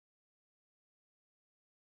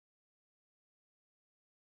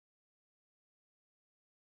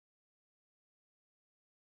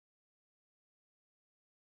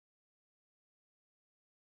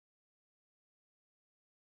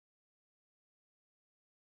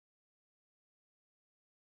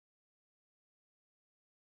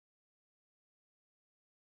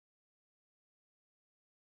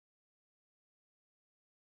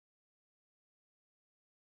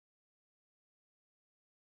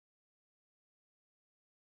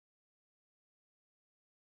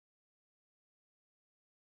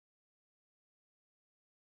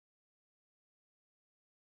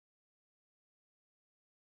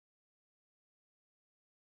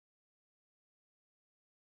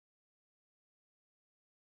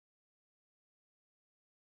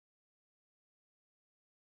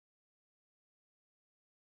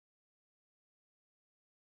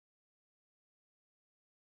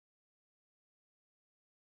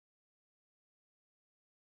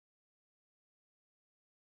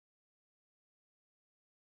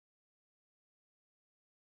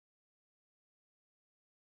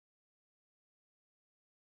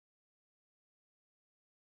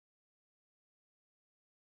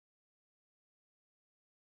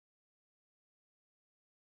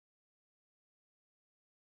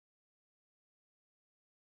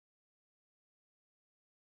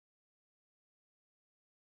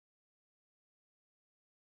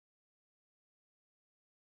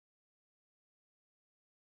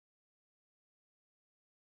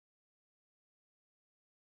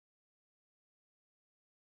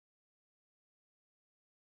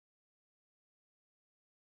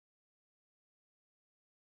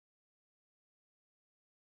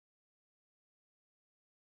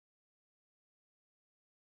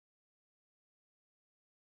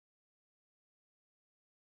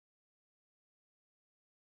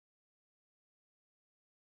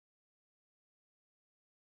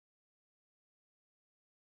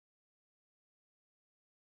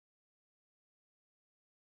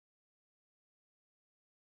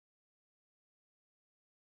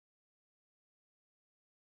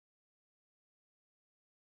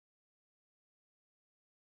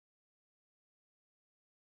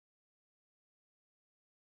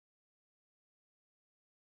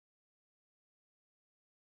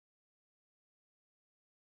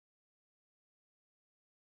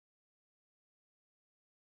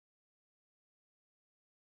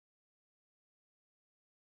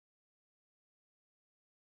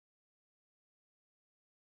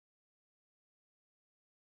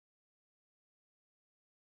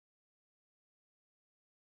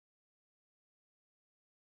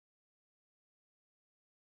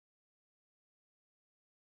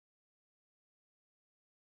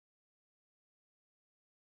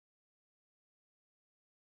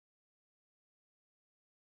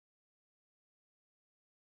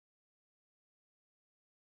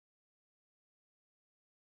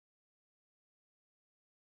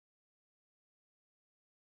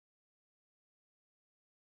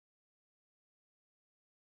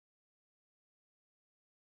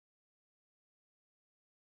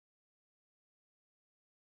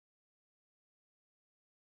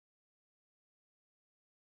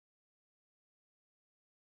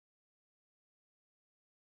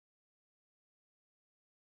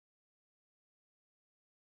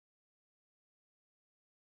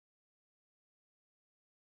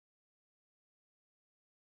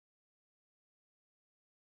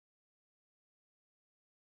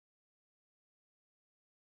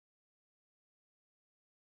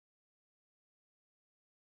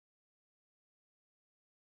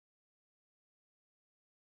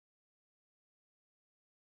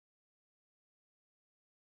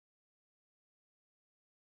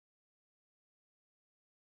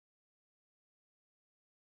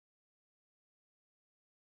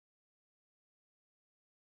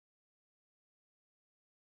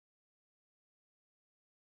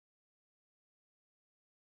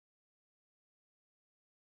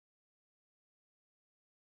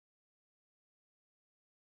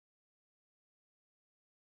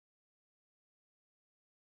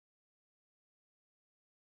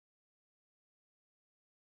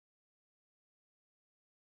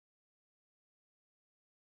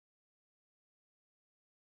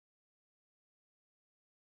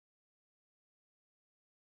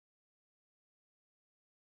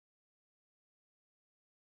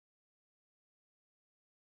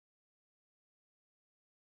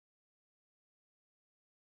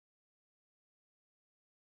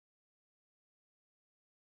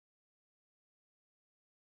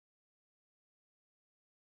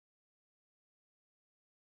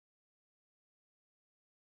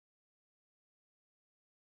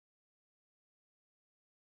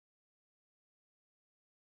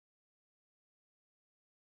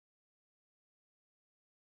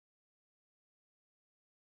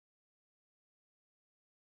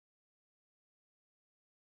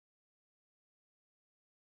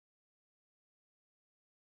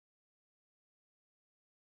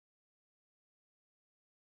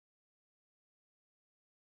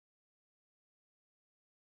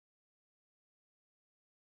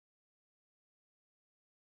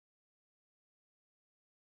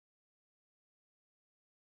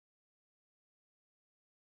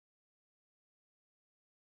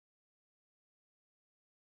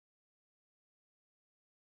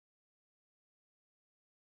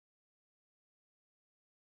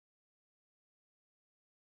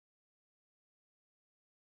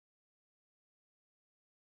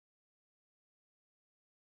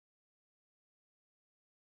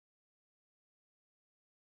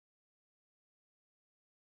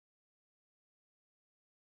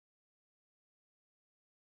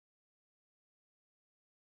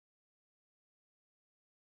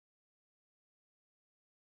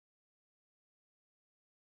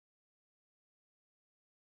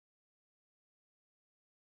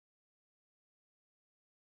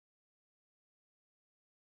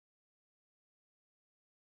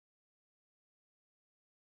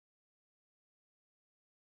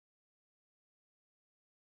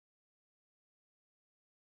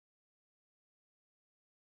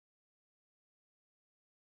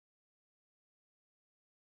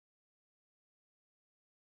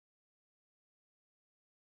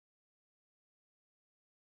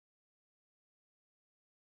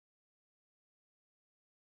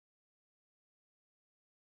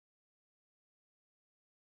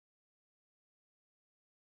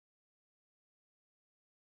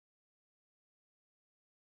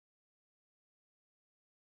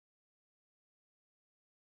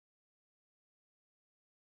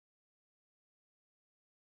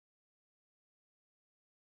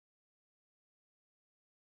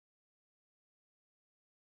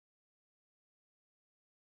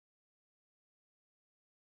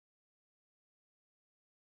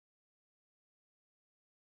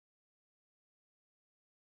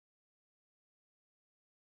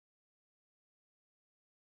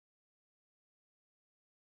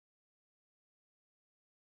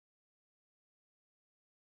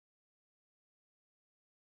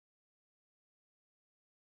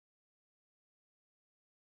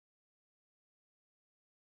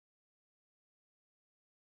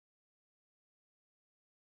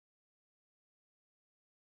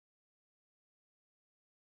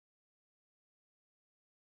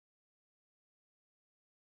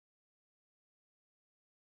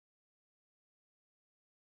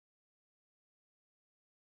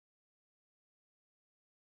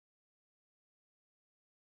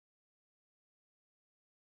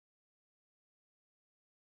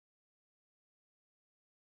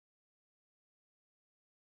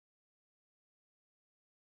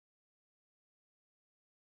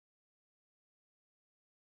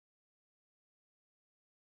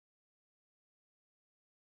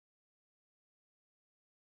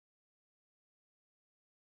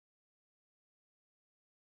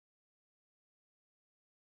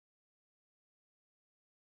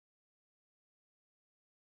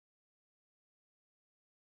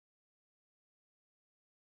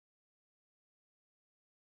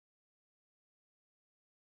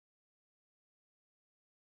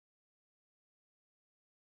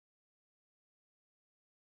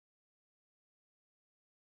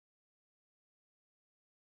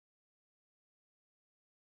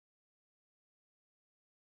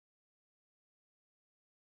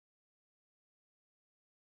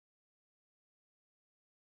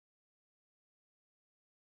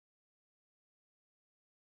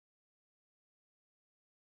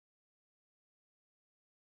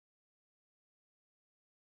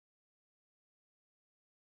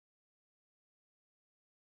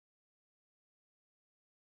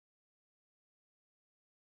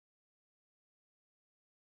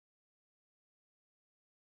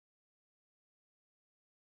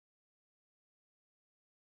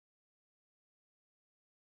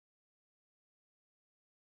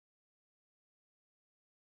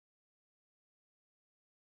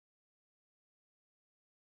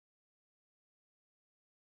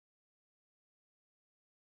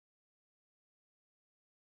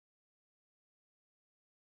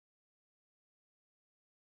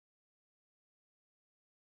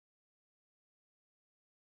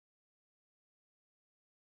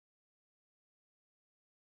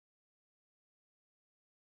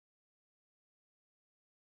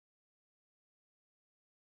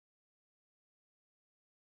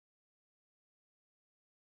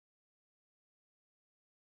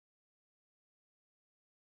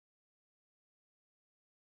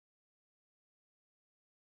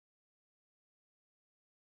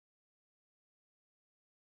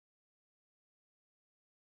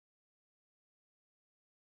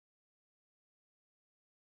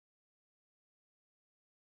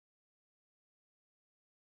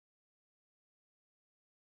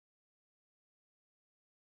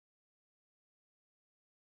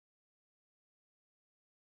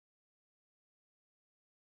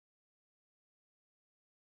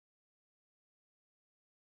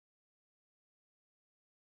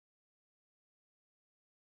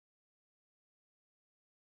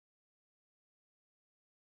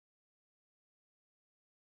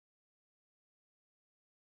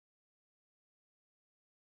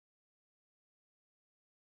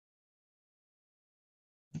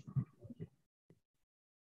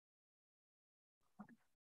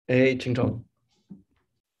Hey, Qingzhong.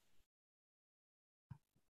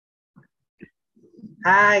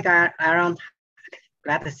 Hi, Aaron.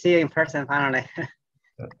 Glad to see you in person finally.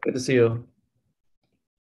 Good to see you.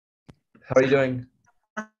 How are you doing?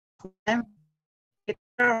 I'm I'm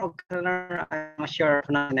not sure if I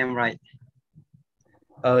pronounce the name right.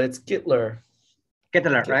 It's Gittler.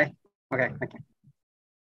 Gittler, right? Okay.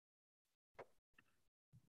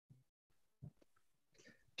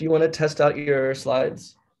 Do you want to test out your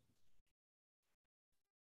slides?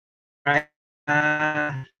 Right.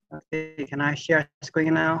 Let's see, can I share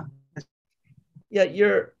screen now?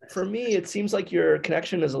 Yeah, for me, it seems like your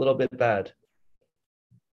connection is a little bit bad.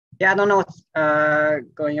 Yeah, I don't know what's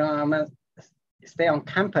going on. I'm gonna stay on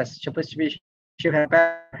campus. Should have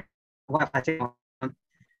better Wi-Fi signal.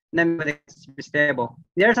 Then it's stable.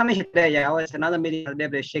 There's some issue today. Yeah, it's another meeting a little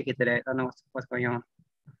bit shaky today. I don't know what's going on.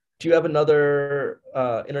 Do you have another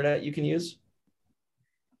internet you can use?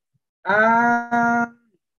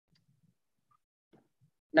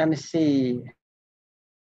 Let me see.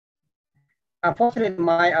 Unfortunately,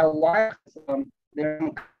 my wire there's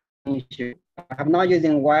an issue. I'm not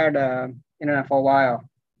using wired internet for a while.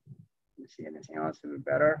 Let me see anything else to be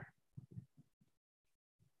better.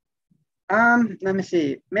 Let me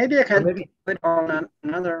see. Maybe I can put on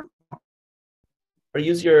another. Or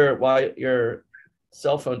use your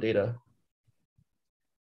cell phone data.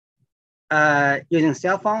 Using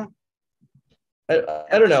cell phone.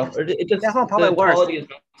 I don't know. It just cell phone probably the worse. quality is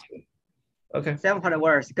not okay. Cell phone probably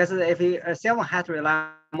worse because if a cell phone has to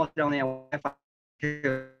rely mostly on the Wi-Fi.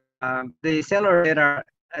 The cellular data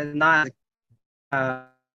is not on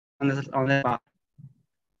this box.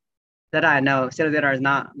 That I know, cellular data is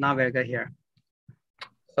not very good here.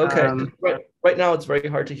 Okay. Right now it's very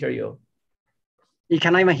hard to hear you. You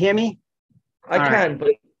cannot even hear me? I can, but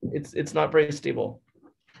it's not very stable.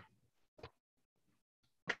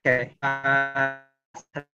 Okay.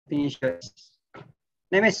 Let me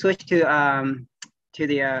switch to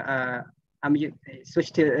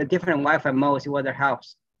switch to a different Wi-Fi mode, see whether it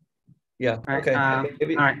helps. Yeah. Right. Okay. All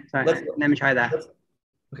right. Sorry. Let me try that.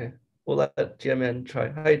 Okay. We'll let Jie-Min try.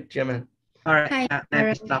 Hi, Jie-Min. All right. Hi, let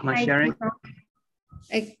me stop my sharing.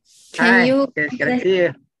 Can you? Good to see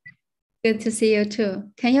you. Good to see you too.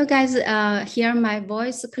 Can you guys hear my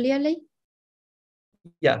voice clearly?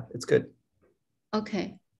 Yeah, it's good.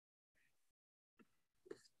 Okay.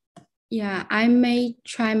 Yeah, I may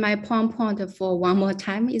try my PowerPoint for one more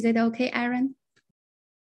time. Is it okay, Aaron?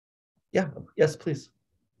 Yeah. Yes, please.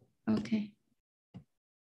 Okay.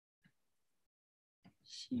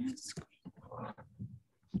 Share screen.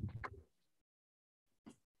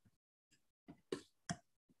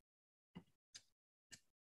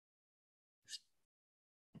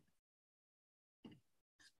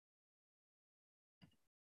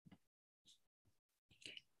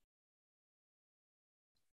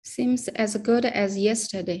 Seems as good as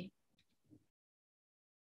yesterday.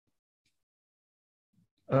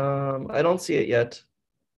 I don't see it yet.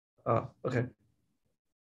 Oh, okay.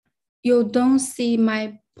 You don't see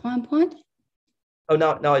my PowerPoint? Oh,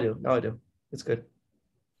 now I do. Now I do. It's good.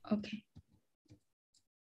 Okay.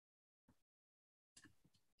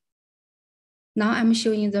 Now I'm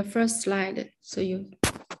showing the first slide. So you.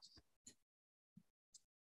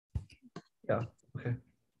 Yeah. Okay.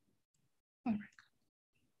 All right.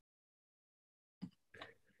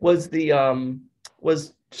 Was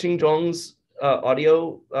Qingzhong's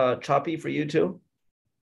audio choppy for you too?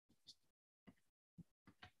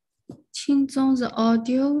 Qingzhong's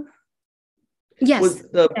audio. Yes.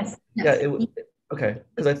 Yes. Yeah. Okay.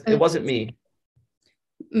 Because it wasn't me.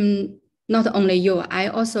 Not only you. I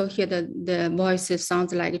also hear the voices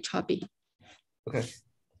sounds like choppy. Okay.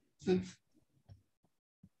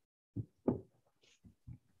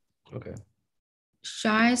 Okay.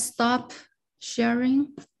 Shall I stop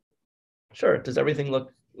sharing? Sure. Does everything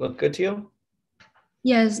look good to you?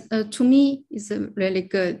 Yes. To me, it's really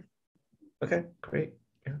good. Okay. Great.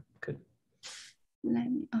 Yeah. Good. Let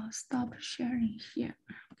me stop sharing here.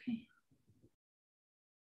 Okay.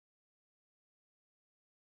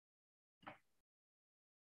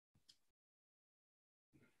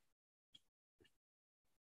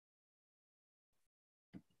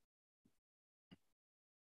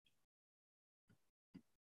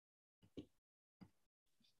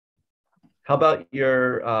 How about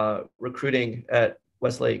your recruiting at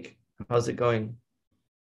Westlake? How's it going?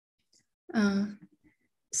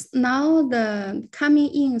 Now the coming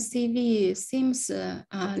in CV seems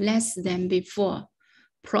less than before,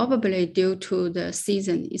 probably due to the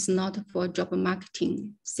season. It's not for job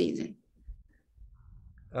marketing season.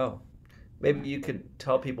 Oh, maybe you could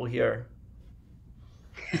tell people here.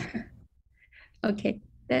 Okay.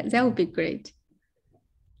 That would be great.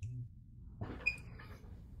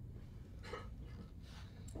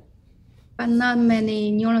 But not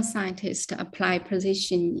many neuroscientists apply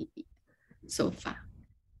precision so far.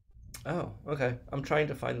 Oh, okay. I'm trying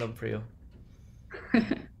to find them for you.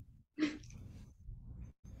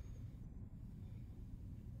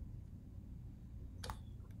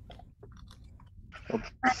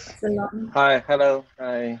 Hi, hello.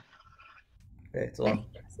 Hi. Okay, it's long.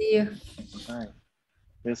 See you. Hi.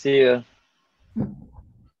 Good to see you.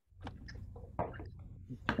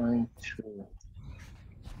 Trying to.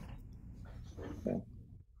 Okay.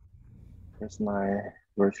 Here's my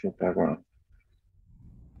virtual background.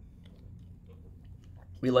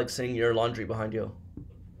 We like seeing your laundry behind you.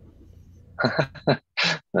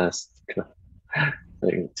 That's good.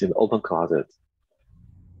 It's in the open closet.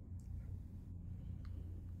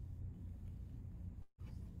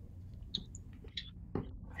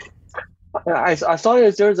 I saw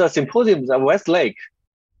there's a symposium at Westlake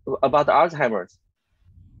about Alzheimer's.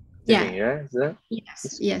 Yeah. Yeah.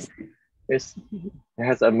 Yes. It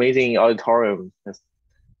has amazing auditorium. It's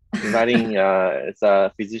inviting it's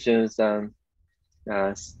physicians and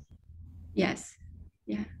Yes.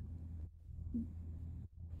 Yeah.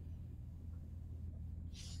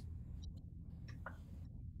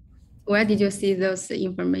 Where did you see those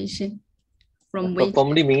information? From WeChat? From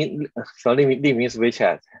Li Ming's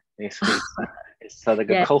WeChat. It's like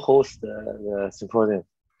a co-host the symposium.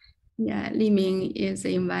 Yeah, Li Ming is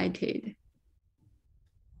invited.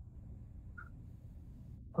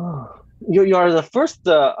 Oh, you are the first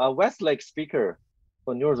Westlake speaker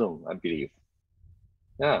for Neurozoom, I believe.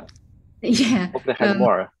 Yeah. Yeah. Hope they have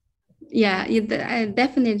more. Yeah,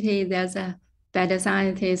 definitely there's a better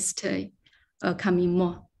scientist coming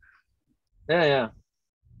more. Yeah.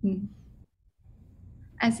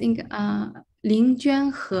 I think Lin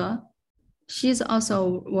Juanhe, she's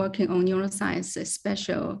also working on neuroscience,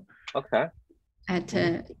 special at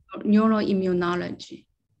neuroimmunology.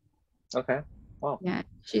 Okay. Wow. Yeah,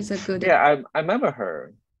 she's a good. Yeah, I remember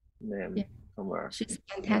her name somewhere. She's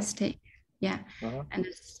fantastic. Yeah. And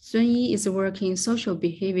Sun Yi is working social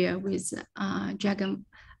behavior with dragon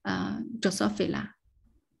Drosophila.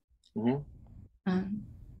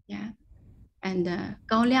 Yeah. And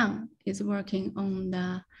Gao Liang is working on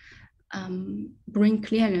the brain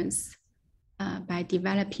clearance by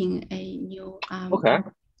developing a new.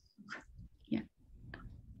 Yeah.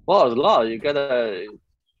 Well, a lot. You got a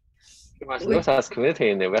neuroscience community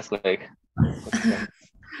in the Westlake.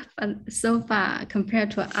 But so far,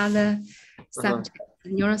 compared to other subjects,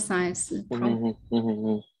 neuroscience,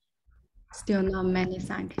 still not many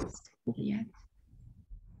scientists yet.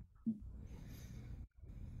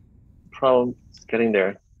 Problem getting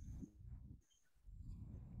there.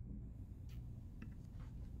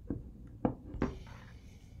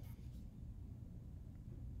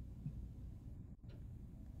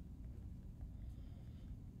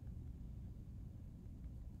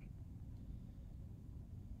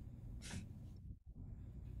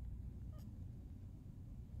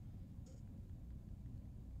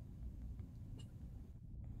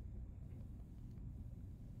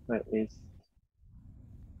 Is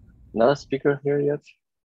another speaker here yet?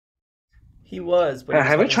 He was, but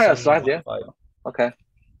have you tried a slide there? Okay.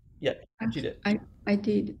 Yeah, she did. I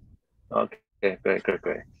did. Okay, great.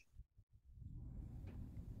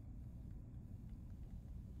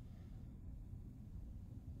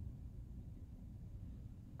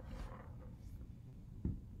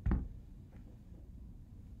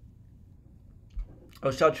 Oh,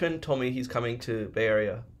 Xiaochun told me he's coming to Bay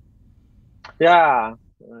Area. Yeah.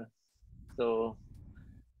 So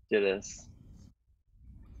jealous.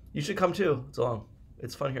 You should come too. It's long.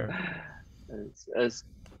 It's fun here.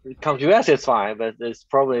 Come to US is fine, but it's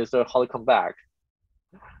probably so hard to come back.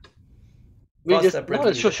 Now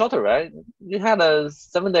it's shorter, right? You had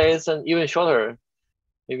 7 days and even shorter.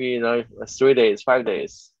 Maybe 3 days, 5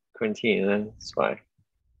 days quarantine, and it's fine.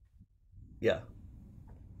 Yeah.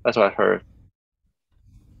 That's what I heard.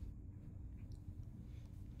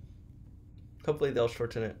 Hopefully they'll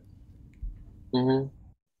shorten it.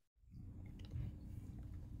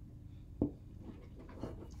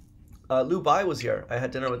 Lu Bai was here. I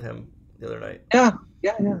had dinner with him the other night. Yeah.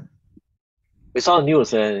 We saw the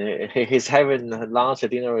news and he's having lunch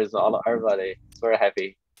dinner with everybody. He's very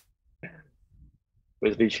happy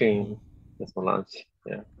with Li Qing. That's for lunch.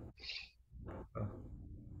 Yeah.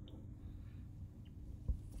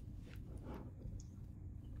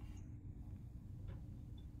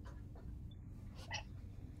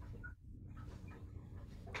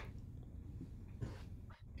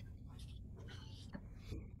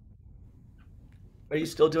 Are you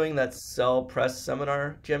still doing that cell press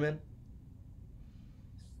seminar, Jie-Min?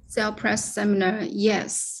 Cell press seminar,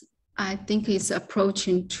 yes. I think it's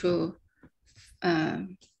approaching to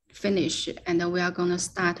finish, and we are going to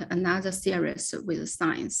start another series with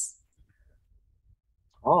science.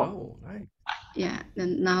 Oh, nice. Yeah,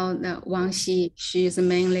 and now the Wang Xi, she is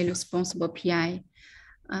mainly responsible PI.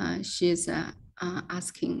 She's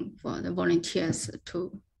asking for the volunteers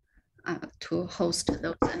to host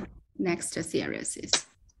those next series.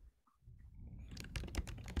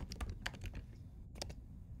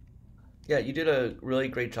 Yeah, you did a really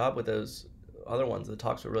great job with those other ones. The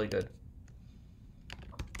talks were really good.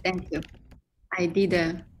 Thank you. I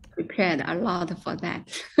did prepared a lot for that.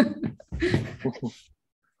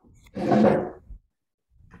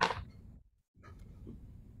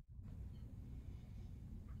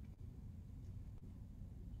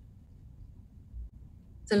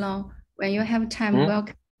 So when you have time,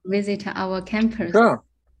 welcome visit our campus. Sure.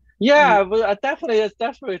 Yeah, but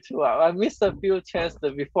definitely too. I missed a few chances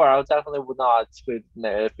before. I definitely would not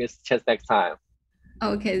miss chance next time.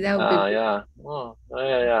 Okay, that would be good. Yeah. Oh,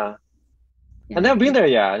 yeah. I've never been there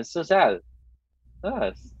yet. It's so sad.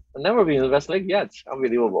 Yes. I've never been to Westlake yet.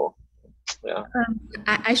 Unbelievable. Yeah.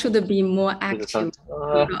 I should be more active.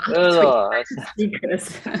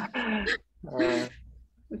 Speakers.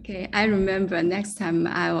 Okay, I remember next time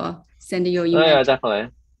I will send you email. Oh, yeah, definitely.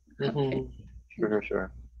 Okay.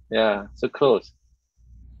 Sure. Yeah, so close.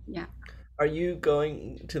 Yeah. Are you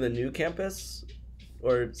going to the new campus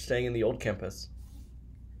or staying in the old campus?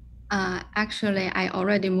 Actually, I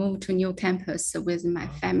already moved to new campus with my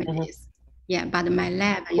families. Yeah, but my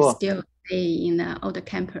lab is still staying in the old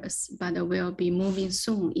campus, but will be moving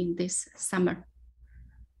soon in this summer.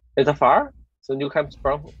 Is it far? So new campus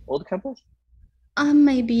from old campus?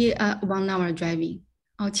 Maybe 1 hour driving.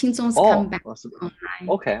 Qingzhong's come back online.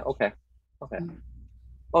 Okay.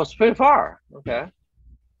 Oh, it's pretty far. Okay.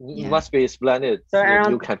 Yeah. Must be splendid. So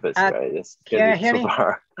new campus, right? It's can you hear me?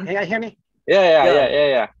 Far. Can you hear me?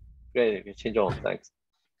 Yeah. Great, Qingzhong, thanks.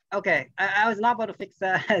 Okay, I was not able to fix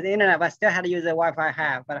the internet, but still had to use the Wi-Fi I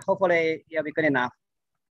have, but hopefully it'll be good enough.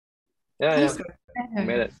 Yeah.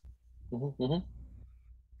 Made it.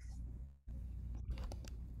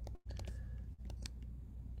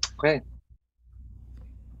 Great.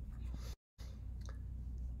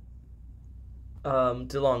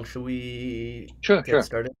 DeLong, should we get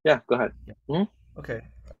started? Yeah, go ahead. Yeah. Okay.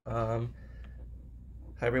 Hi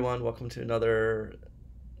everyone, welcome to another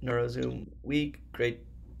Neuro Zoom week. Great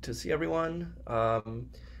to see everyone.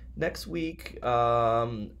 Next week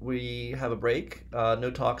we have a break. No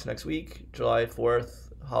talks next week. July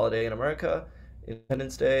 4th, holiday in America,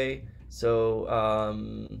 Independence Day. So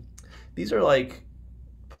these are like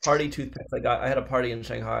party toothpicks. I had a party in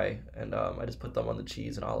Shanghai, and I just put them on the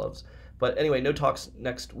cheese and olives. But anyway, no talks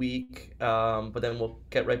next week, but then we'll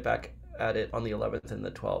get right back at it on the 11th and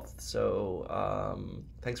the 12th. So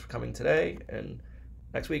thanks for coming today, and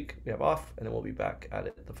next week we have off, and then we'll be back at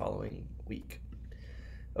it the following week.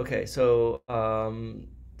 Okay, so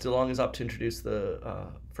DeLong is up to introduce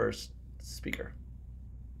the first speaker.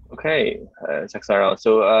 Okay, thanks, Aaron.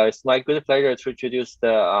 So it's my good pleasure to introduce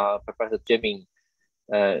the Professor Jie-Min.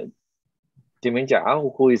 Jie-Min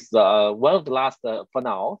Jia, who is one of the last for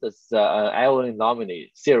now. This ION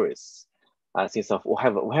nominee series. Since we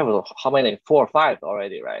have how many? 4 or 5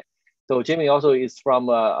 already, right? So Jie-Min also is from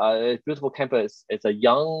a beautiful campus. It's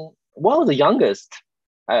one of the youngest.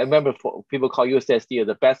 I remember people call UCSD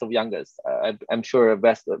the best of youngest. I'm sure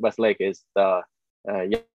Westlake is the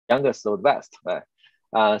youngest of the best, right?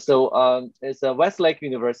 So it's Westlake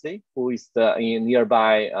University, who is in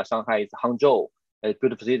nearby Shanghai, is Hangzhou. A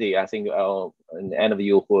beautiful city. I think any of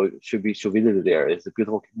you who should visit there. It's a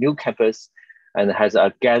beautiful new campus, and has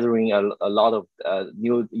gathering a lot of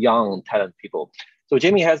new young talent people. So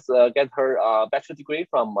Jie-Min has got her bachelor degree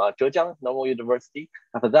from Zhejiang Normal University.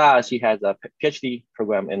 After that, she has a PhD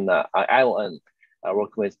program in ION,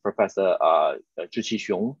 working with Professor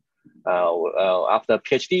Qingzhong. After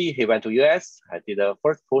PhD, he went to US. I did a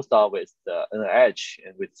first postdoc with the NIH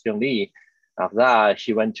and with Xiong Li. After that,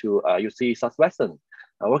 she went to UC Southwestern,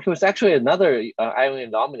 working with actually another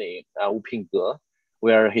ION nominee, Wu Pingge,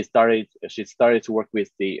 where she started to work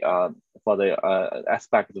with the for the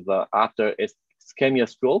aspect of the after ischemia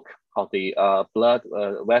stroke, how the blood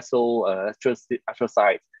vessel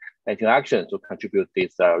astrocyte interaction to contribute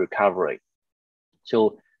this recovery.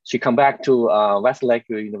 So she come back to Westlake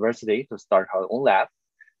University to start her own lab.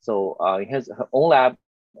 So in her own lab,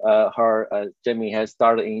 Jie-Min has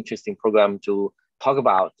started an interesting program to talk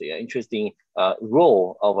about the interesting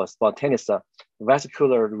role of a spontaneous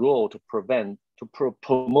vascular role to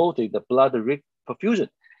promote the blood perfusion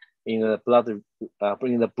in the blood,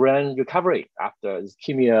 in the brain recovery after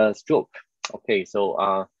ischemia stroke. Okay,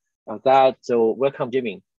 so so welcome,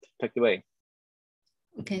 Jie-Min. Take it away.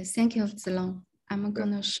 Okay, thank you, Zilong. I'm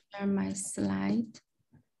gonna share my slide.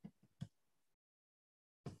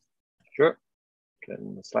 Sure,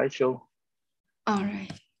 can the slideshow. All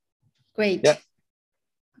right, great. Yeah.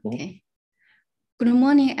 Okay. Good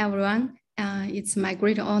morning, everyone. It's my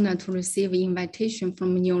great honor to receive an invitation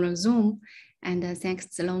from Neuro Zoom, and thanks,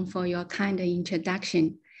 Zilong, for your kind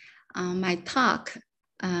introduction. My talk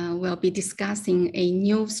will be discussing a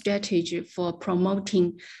new strategy for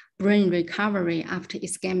promoting brain recovery after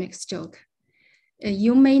ischemic stroke.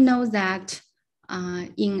 You may know that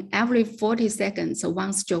in every 40 seconds,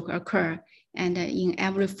 one stroke occurs, and in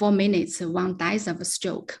every 4 minutes, one dies of a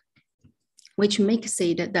stroke, which makes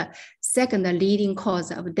it the second leading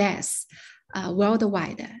cause of death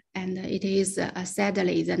worldwide. And it is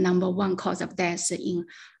sadly the #1 cause of death in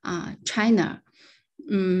China.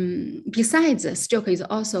 Besides, stroke is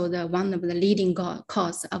also one of the leading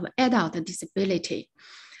cause of adult disability.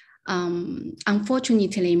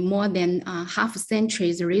 Unfortunately, more than half a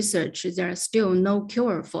century's research, there is still no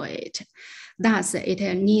cure for it. Thus, it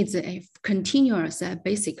needs a continuous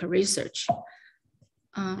basic research.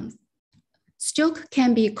 Stroke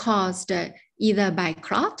can be caused either by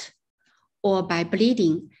clot or by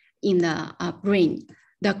bleeding in the brain.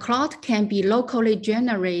 The clot can be locally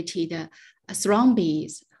generated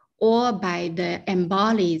thrombosis or by the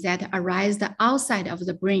emboli that arise outside of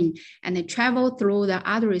the brain and travel through the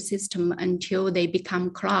artery system until they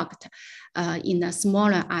become clogged in the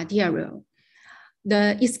smaller arteriole.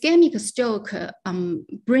 The ischemic stroke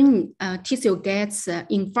brain tissue gets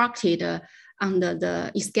infarcted under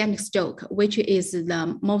the ischemic stroke, which is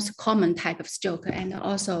the most common type of stroke and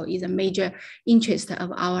also is a major interest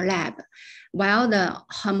of our lab, while the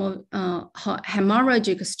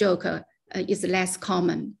hemorrhagic stroke is less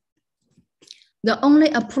common. The only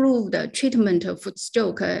approved treatment for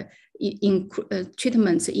stroke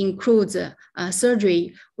treatments includes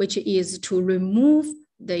surgery, which is to remove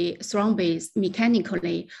the thrombus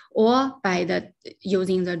mechanically or by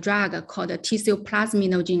using the drug called tissue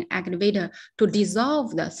plasminogen activator to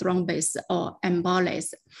dissolve the thrombus or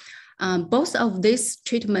embolus. Both of these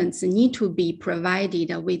treatments need to be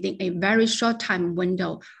provided within a very short time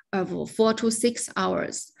window of 4 to 6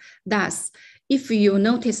 hours. Thus, if you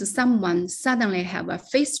notice someone suddenly have a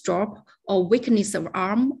face drop or weakness of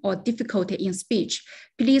arm or difficulty in speech,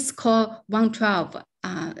 please call 112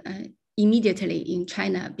 immediately in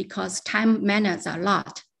China because time matters a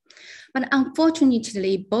lot. But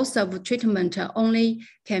unfortunately, both of treatment only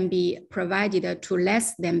can be provided to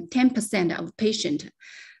less than 10% of patients.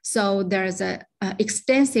 So there's an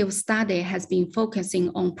extensive study has been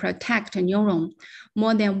focusing on protect neuron.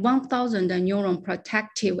 More than 1,000 neuron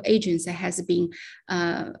protective agents has been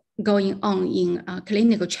going on in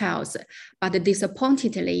clinical trials, but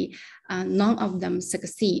disappointingly, none of them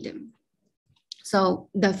succeed. So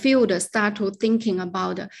the field start to thinking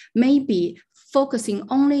about maybe focusing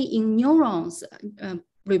only in neurons,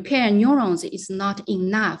 repair neurons is not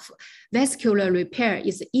enough. Vascular repair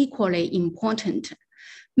is equally important.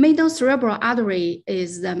 Middle cerebral artery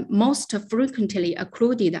is the most frequently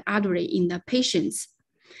occluded artery in the patients.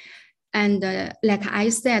 And like I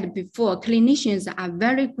said before, clinicians are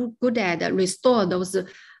very good at restore those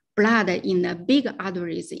blood in the big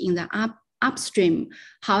arteries in the upstream.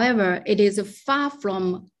 However, it is far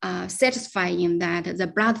from satisfying that the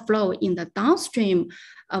blood flow in the downstream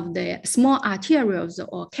of the small arterioles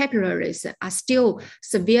or capillaries are still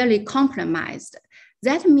severely compromised.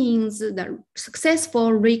 That means that successful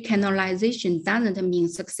recanalization doesn't mean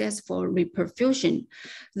successful reperfusion.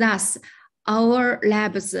 Thus, our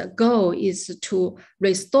lab's goal is to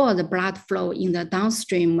restore the blood flow in the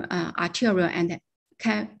downstream arterial and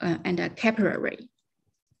capillary.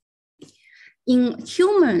 In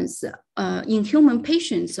humans, in human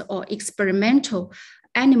patients or experimental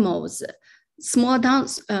animals, small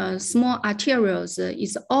arterioles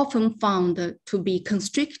is often found to be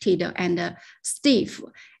constricted and stiff.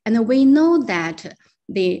 And we know that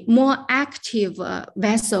the more active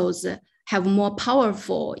vessels have more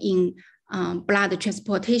powerful in blood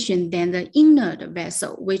transportation than the inert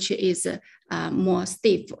vessel, which is more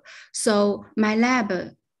stiff. So my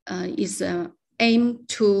lab is aimed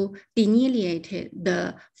to delineate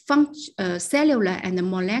the cellular and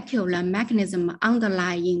molecular mechanism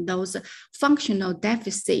underlying those functional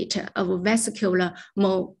deficit of vascular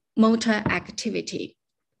motor activity.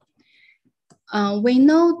 We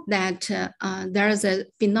know that there is a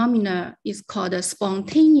phenomenon is called a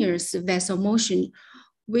spontaneous vessel motion,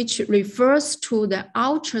 which refers to the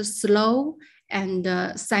ultra slow and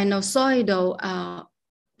sinusoidal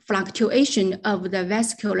fluctuation of the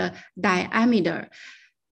vascular diameter.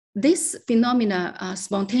 This phenomena,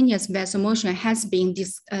 spontaneous vessel motion,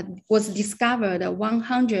 was discovered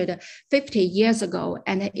 150 years ago,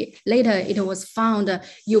 and later it was found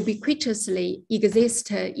ubiquitously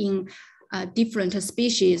exist in different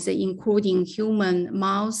species, including human,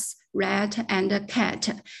 mouse, rat, and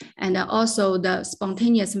cat. And also the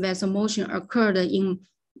spontaneous vessel motion occurred in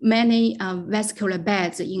many vascular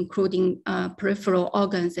beds, including peripheral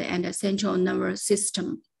organs and the central nervous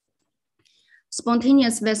system.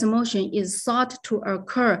 Spontaneous vessel motion is thought to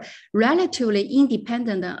occur relatively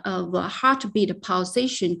independent of heartbeat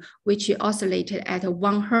pulsation, which oscillated at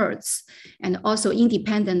 1 Hertz, and also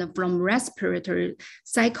independent from respiratory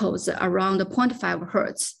cycles around 0.5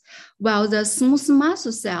 Hertz, while the smooth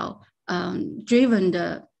muscle cell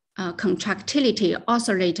driven contractility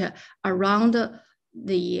oscillate around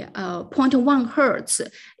the 0.1 Hertz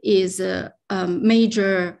is a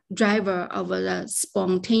major driver of the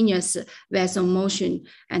spontaneous vessel motion,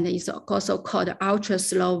 and is also called ultra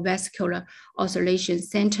slow vascular oscillation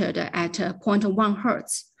centered at 0.1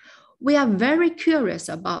 Hertz. We are very curious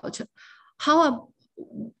about how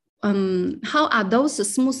are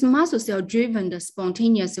those smooth muscle cell driven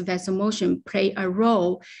spontaneous vessel motion play a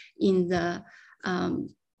role in the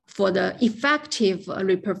for the effective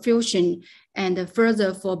reperfusion and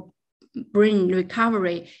further for brain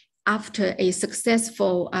recovery after a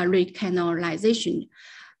successful recanalization.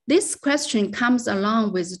 This question comes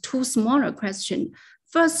along with 2 smaller questions.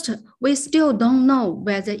 First, we still don't know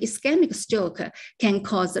whether ischemic stroke can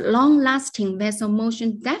cause long-lasting vessel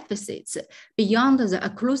motion deficits beyond the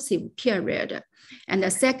occlusive period. And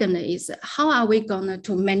the second is, how are we going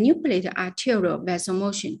to manipulate arterial vessel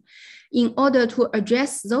motion? In order to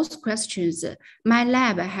address those questions, my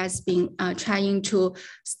lab has been trying to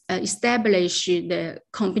establish the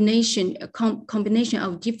combination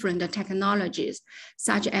of different technologies,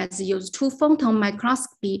 such as use 2-photon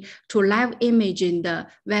microscopy to live imaging the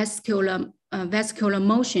vascular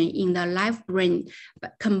motion in the live brain,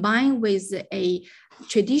 but combined with a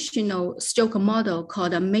traditional stroke model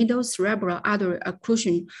called a middle cerebral artery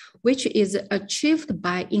occlusion, which is achieved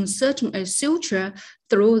by inserting a suture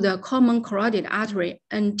through the common carotid artery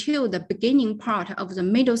until the beginning part of the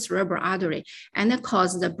middle cerebral artery and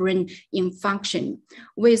cause the brain infarction.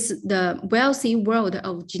 With the wealthy world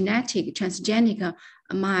of genetic transgenic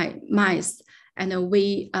mice, and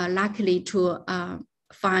we are likely to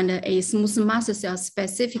find a smooth muscle cell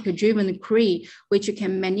specific driven Cree, which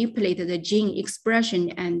can manipulate the gene expression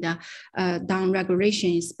and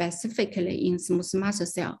downregulation specifically in smooth muscle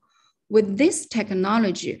cell. With this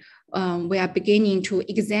technology, we are beginning to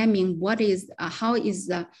examine how is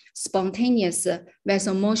the spontaneous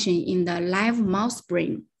vessel motion in the live mouse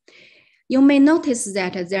brain. You may notice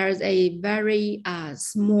that there is a very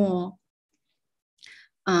small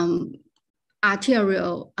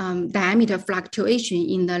arterial diameter fluctuation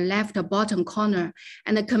in the left bottom corner,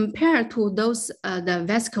 and compared to those the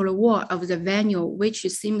vascular wall of the venule, which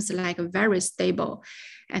seems like very stable.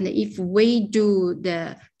 And if we do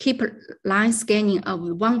the keep line scanning of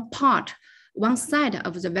one side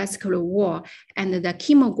of the vascular wall, and the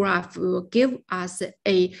chemograph will give us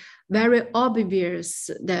a very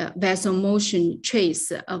obvious the vessel motion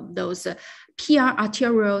trace of those PR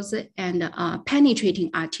arterioles and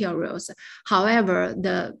penetrating arterioles. However,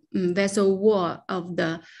 the vessel wall of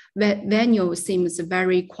the venule seems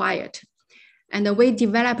very quiet. And we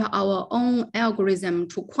develop our own algorithm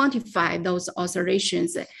to quantify those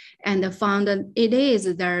oscillations and found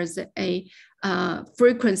that there's a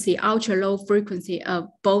frequency, ultra low frequency of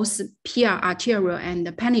both PR arterial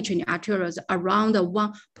and penetrating arterioles around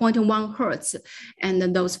 1.1 Hertz.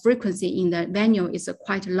 And those frequency in the venule is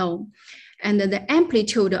quite low. And the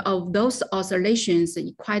amplitude of those oscillations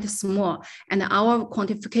is quite small. And our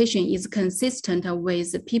quantification is consistent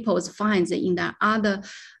with people's finds in the other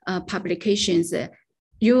publications.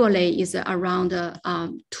 Usually is around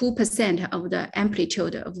 2% of the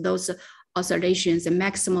amplitude of those oscillations,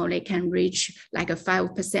 maximally can reach like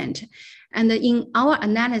 5%. And in our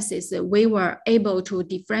analysis, we were able to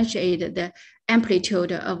differentiate the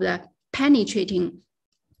amplitude of the penetrating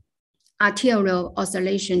arterial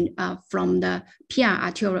oscillation from the PR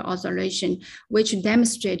arterial oscillation, which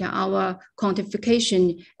demonstrate our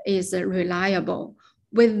quantification is reliable.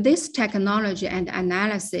 With this technology and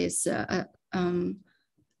analysis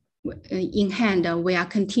in hand, we are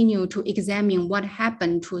continue to examine what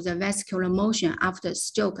happened to the vascular motion after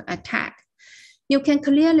stroke attack. You can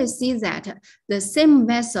clearly see that the same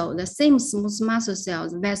vessel, the same smooth muscle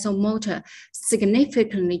cells, vessel motor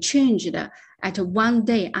significantly changed at 1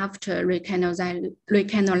 day after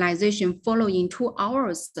recanalization following 2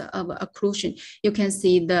 hours of occlusion, you can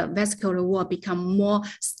see the vesicular wall become more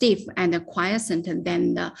stiff and quiescent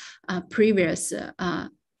than the previous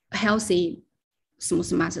healthy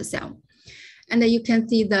smooth muscle cell. And you can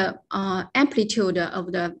see the amplitude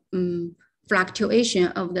of the fluctuation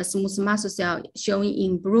of the smooth muscle cell showing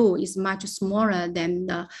in blue is much smaller than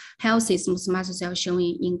the healthy smooth muscle cell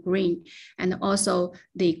showing in green. And also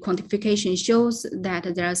the quantification shows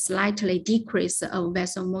that there is slightly decrease of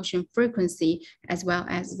vessel motion frequency as well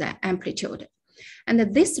as the amplitude.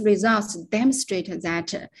 And these results demonstrate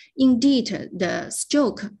that indeed the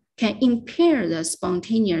stroke can impair the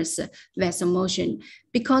spontaneous vessel motion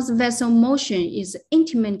because vessel motion is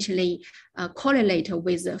intimately correlated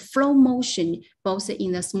with flow motion, both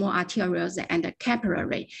in the small arterioles and the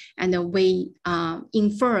capillary. And we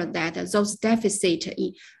infer that those deficits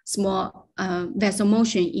in small vessel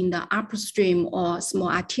motion in the upstream or small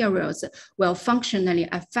arterioles will functionally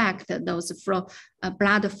affect those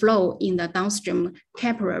blood flow in the downstream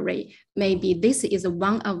capillary. Maybe this is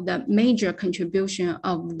one of the major contribution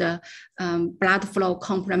of the blood flow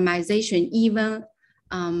compromisation, even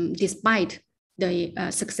despite the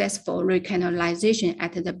successful recanalization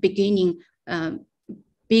at the beginning,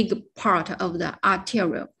 big part of the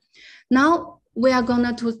arteriole. Now we are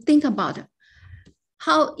going to think about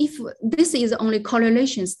how, if this is only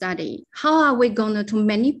correlation study, how are we going to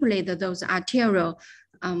manipulate those arterial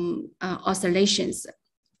oscillations?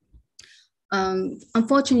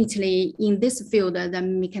 Unfortunately, in this field, the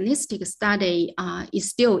mechanistic study is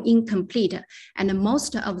still incomplete, and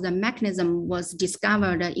most of the mechanism was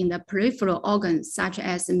discovered in the peripheral organs, such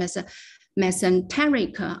as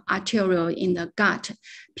mesenteric arteriole in the gut.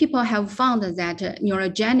 People have found that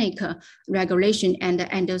neurogenic regulation and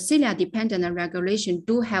endothelial-dependent regulation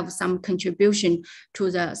do have some contribution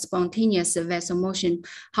to the spontaneous vessel motion.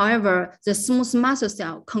 However, the smooth muscle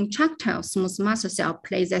cell, contractile smooth muscle cell,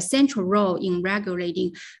 plays a central role in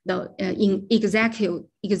regulating the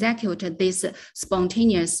execute this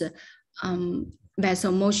spontaneous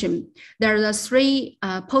vessel motion. There are 3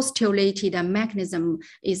 postulated mechanism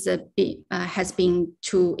has been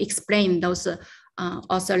to explain those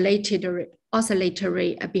oscillatory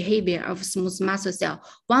behavior of smooth muscle cell.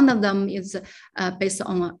 One of them is based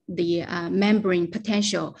on the membrane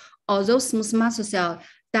potential. Although smooth muscle cell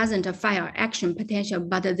doesn't fire action potential,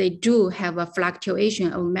 but they do have a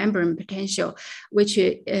fluctuation of membrane potential, which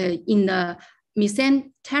in the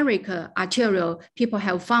mesenteric arteriole, people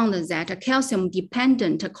have found that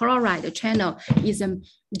calcium-dependent chloride channel is a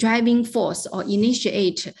driving force or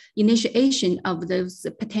initiation of those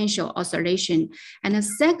potential oscillation. And the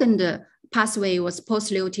second pathway was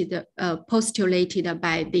postulated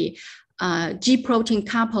by the G protein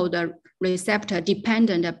coupled receptor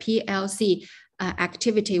dependent PLC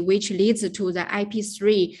activity, which leads to the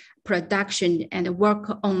IP3 production and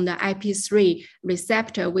work on the IP3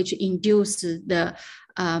 receptor, which induces the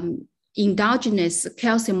endogenous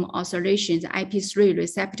calcium oscillations, IP3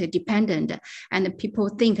 receptor dependent. And people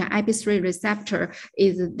think IP3 receptor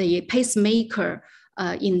is the pacemaker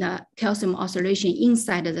in the calcium oscillation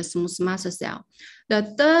inside the smooth muscle cell. The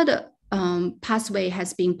third pathway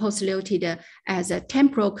has been postulated as a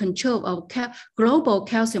temporal control of global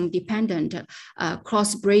calcium-dependent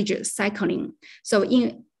cross-bridge cycling. So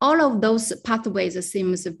in all of those pathways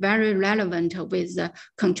seems very relevant with the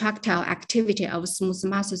contractile activity of smooth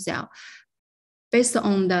muscle cell. Based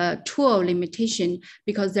on the tool limitation,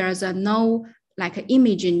 because there is no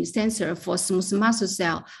imaging sensor for smooth muscle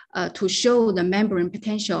cell to show the membrane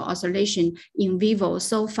potential oscillation in vivo.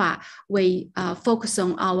 So far, we focus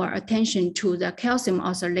on our attention to the calcium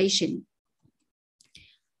oscillation.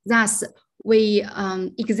 Thus, we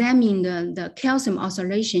examine the calcium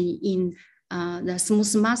oscillation in the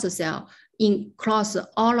smooth muscle cell across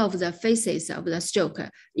all of the phases of the stroke,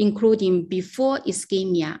 including before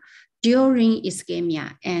ischemia, during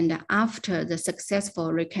ischemia, and after the successful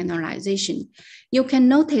recanalization. You can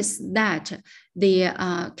notice that the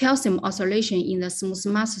calcium oscillation in the smooth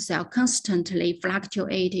muscle cell constantly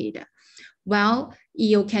fluctuated. Well,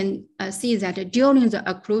 you can see that during the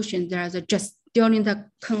occlusion, during the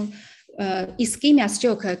ischemia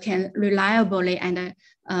stroke can reliably and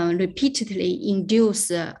repeatedly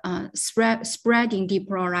induce spreading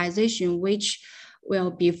depolarization, which will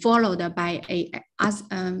be followed by a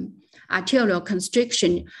arterial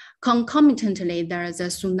constriction. Concomitantly, there is a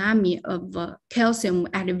tsunami of calcium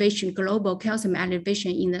elevation, global calcium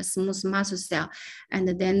elevation in the smooth muscle cell.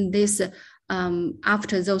 And then this,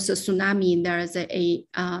 after those tsunami, there is a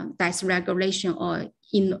dysregulation or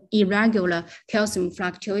irregular calcium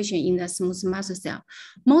fluctuation in the smooth muscle cell.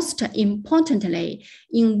 Most importantly,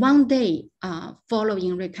 in 1 day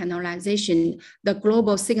following recanalization, the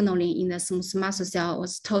global signaling in the smooth muscle cell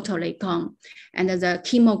was totally gone. And the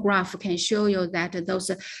chemograph can show you that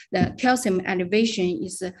the calcium elevation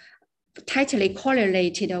is tightly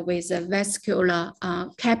correlated with the vascular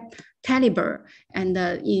caliber. And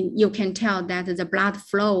you can tell that the blood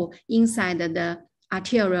flow inside the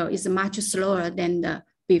arterial is much slower than the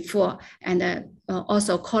before, and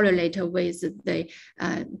also correlated with the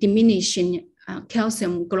diminishing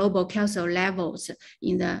global calcium levels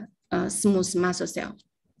in the smooth muscle cell.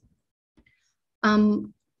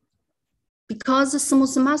 Because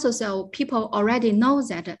smooth muscle cell, people already know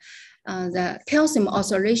that the calcium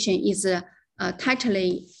oscillation is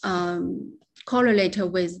tightly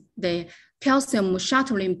correlated with the calcium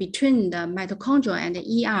shuttling between the mitochondria and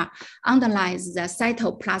the ER underlies the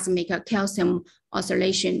cytoplasmic calcium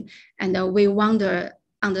oscillation. And we wonder,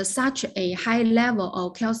 under such a high level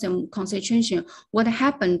of calcium concentration, what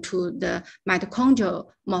happened to the mitochondrial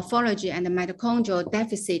morphology and the mitochondrial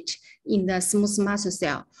deficit in the smooth muscle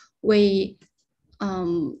cell. We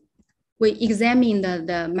examined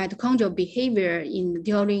the mitochondrial behavior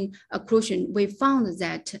during occlusion. We found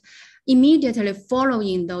that immediately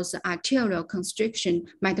following those arterial constriction,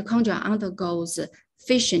 mitochondria undergoes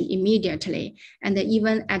fission immediately. And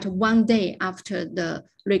even at 1 day after the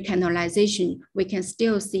recanalization, we can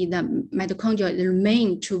still see the mitochondria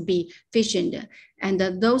remain to be fissioned. And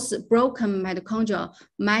those broken mitochondria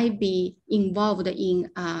might be involved in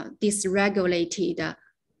dysregulated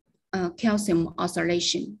calcium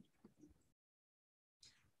oscillation.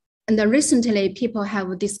 And recently, people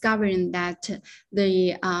have discovered that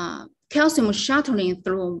the calcium shuttling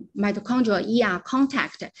through mitochondrial ER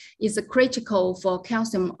contact is critical for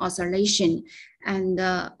calcium oscillation. And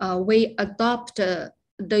we adopt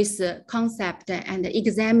this concept and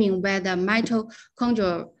examine whether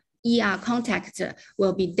mitochondrial ER contact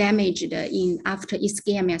will be damaged after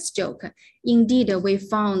ischemia stroke. Indeed, we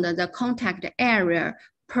found the contact area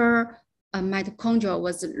per mitochondria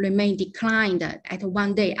remained declined at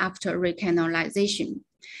 1 day after recanalization.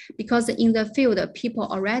 Because in the field, people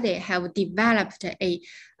already have developed a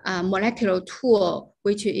molecular tool,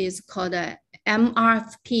 which is called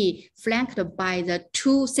MRFP, flanked by the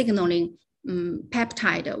 2 signaling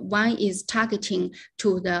peptide. One is targeting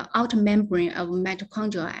to the outer membrane of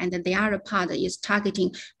mitochondria, and the other part is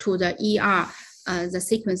targeting to the ER. The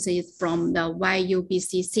sequence is from the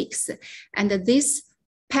YUBC6. And this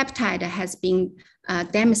peptide has been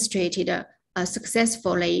demonstrated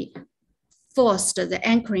successfully forced the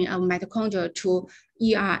anchoring of mitochondria to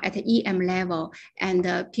ER at the EM level.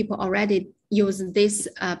 And people already use this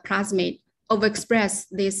plasmid, overexpress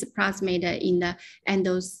this plasmid in the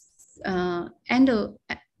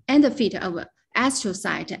endophyte of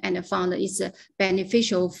astrocyte, and found it's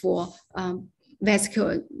beneficial for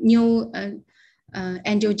vascular new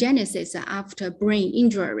angiogenesis after brain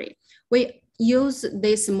injury. We use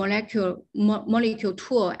this molecule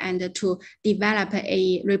tool and to develop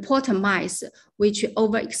a reporter mice which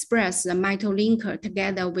overexpress the mitolinker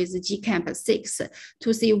together with GCAMP6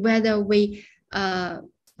 to see whether we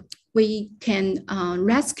can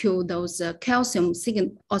rescue those calcium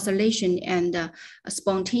oscillation and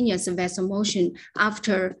spontaneous vessel motion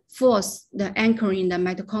after force the anchoring the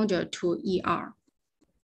mitochondria to ER.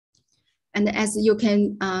 And as you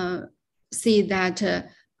can see that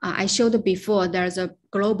I showed before, there's a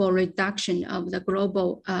global reduction of the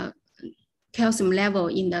global calcium level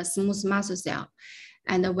in the smooth muscle cell.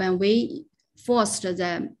 And when we forced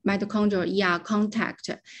the mitochondrial ER contact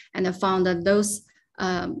and found that those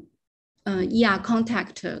ER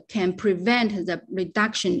contact can prevent the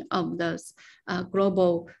reduction of the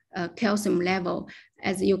global calcium level.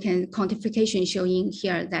 As you can quantification showing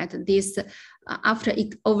here that this after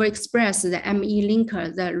it overexpress the ME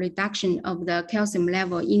linker, the reduction of the calcium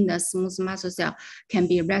level in the smooth muscle cell can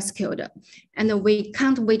be rescued. And we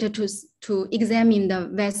can't wait to examine the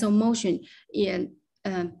vessel motion.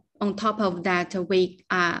 On top of that, we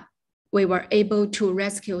were able to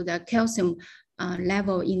rescue the calcium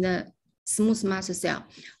level in the smooth muscle cell.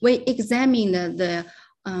 We examined the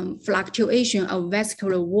fluctuation of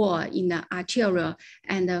vascular wall in the arterial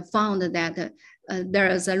and found that there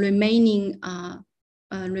is a remaining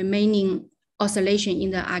oscillation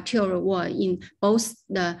in the arterial wall in both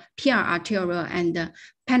the PR arterial and the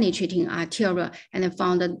penetrating arterial, and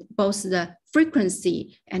found that both the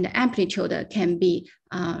frequency and the amplitude can be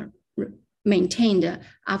maintained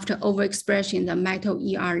after overexpressing the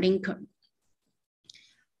mito-ER linker.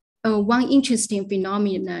 One interesting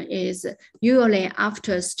phenomenon is usually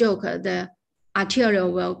after stroke, the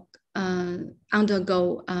arteriole will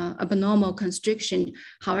undergo abnormal constriction.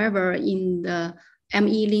 However, in the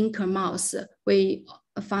ME linker mouse, we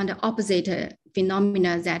found the opposite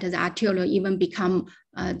phenomena, that the arteriole even become,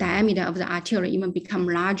 diameter of the arteriole even become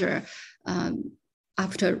larger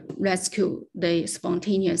after rescue the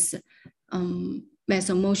spontaneous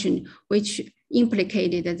vessel motion, which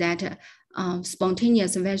implicated that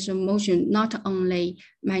spontaneous vessel motion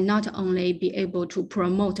might not only be able to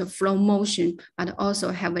promote flow motion, but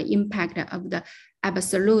also have an impact of the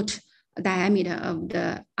absolute diameter of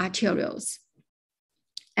the arterioles.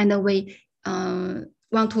 And we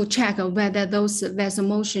want to check whether those vessel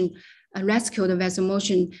motion, rescued vessel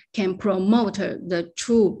motion, can promote the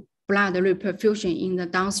true blood reperfusion in the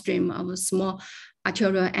downstream of small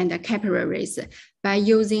arteriole and capillaries. By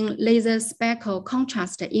using laser speckle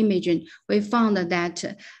contrast imaging, we found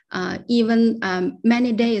that even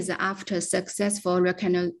many days after successful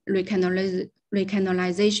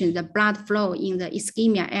recanalization, the blood flow in the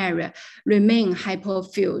ischemia area remain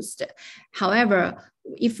hypofused. However,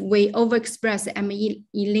 if we overexpress ME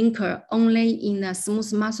linker only in the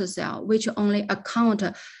smooth muscle cell, which only account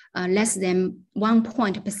less than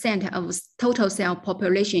 1% of total cell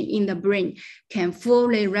population in the brain, can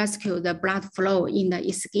fully rescue the blood flow in the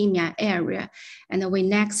ischemia area. And we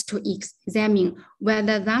next to examine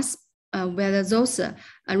whether those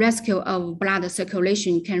rescue of blood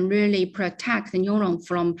circulation can really protect the neuron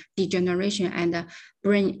from degeneration and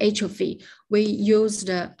brain atrophy. We used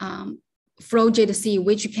FlowJet-C,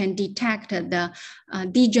 which can detect the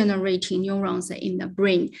degenerating neurons in the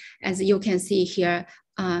brain. As you can see here,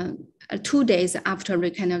 2 days after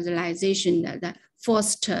recanalization, the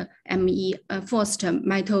forced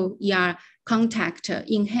metal ER contact,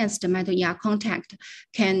 enhanced metal ER contact,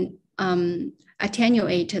 can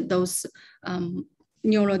attenuate those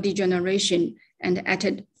neurodegeneration.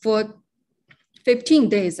 And for 15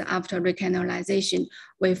 days after recanalization,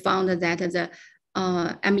 we found that the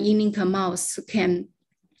ME linker mouse can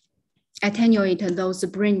attenuate those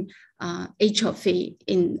brain atrophy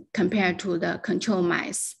compared to the control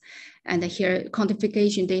mice. And here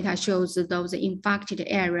quantification data shows those infected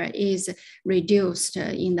area is reduced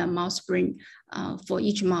in the mouse brain. For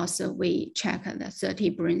each mouse, we check the 30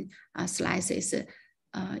 brain slices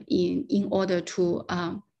in order to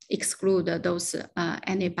exclude those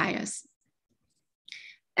anti-bias.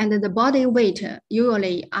 And the body weight,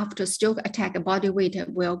 usually after stroke attack, body weight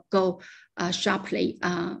will go sharply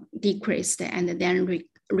decreased and then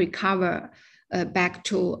recover back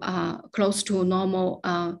to close to normal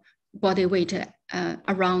body weight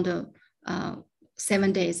around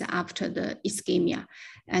 7 days after the ischemia.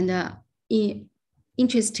 And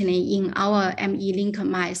interestingly, in our ME linker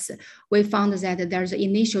mice, we found that there's an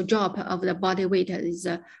initial drop of the body weight is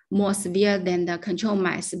more severe than the control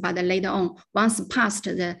mice, but later on, once past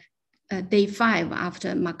the day 5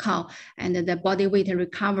 after Macau, and the body weight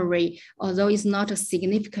recovery, although it's not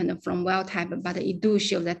significant from wild type, but it do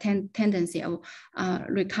show the tendency of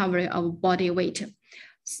recovery of body weight.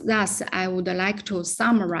 Thus, I would like to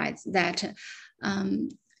summarize that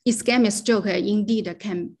ischemic stroke indeed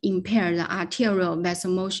can impair the arterial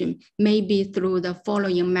vessel motion, maybe through the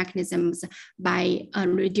following mechanisms: by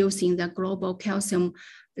reducing the global calcium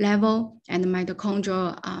level and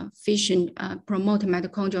mitochondrial fission, promote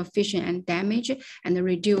mitochondrial fission and damage, and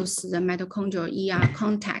reduce the mitochondrial ER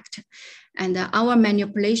contact. And our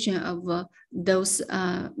manipulation of those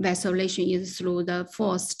vasodilation is through the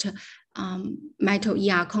forced mito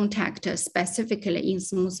ER contact, specifically in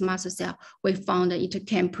smooth muscle cell. We found it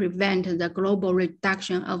can prevent the global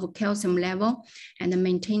reduction of calcium level and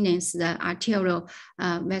maintenance the arterial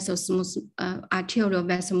arterial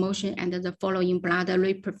vessel motion and the following blood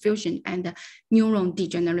reperfusion and neuron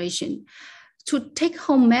degeneration. To take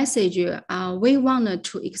home message, we wanted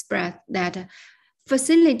to express that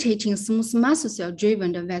facilitating smooth muscle cell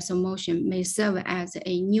driven vessel motion may serve as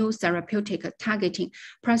a new therapeutic targeting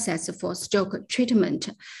process for stroke treatment,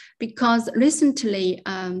 because recently,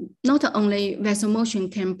 not only vessel motion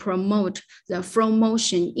can promote the flow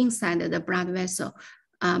motion inside the blood vessel,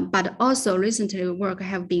 but also recently work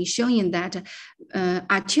have been showing that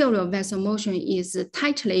arterial vessel motion is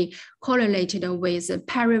tightly correlated with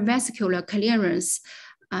perivascular clearance,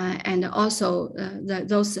 and also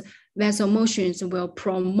those vessel motions will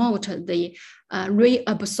promote the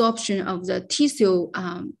reabsorption of the tissue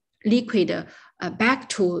liquid back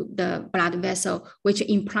to the blood vessel, which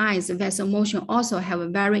implies vessel motion also have a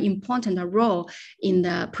very important role in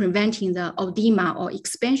preventing the edema or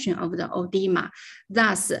expansion of the edema.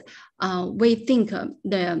 Thus, we think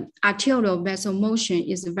the arterial vessel motion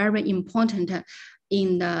is very important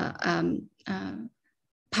in the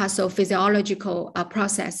pathophysiological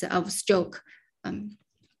process of stroke.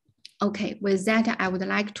 Okay, with that, I would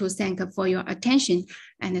like to thank for your attention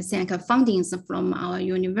and thank fundings from our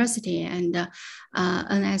university and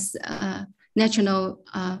NS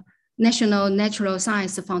National Natural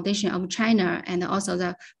Science Foundation of China, and also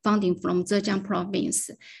the funding from Zhejiang province.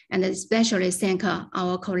 And especially thank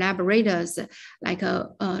our collaborators like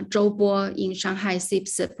Zhou Bo in Shanghai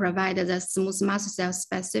SIPS provided the smooth muscle cell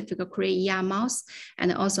specific Korea mouse,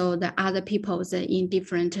 and also the other peoples in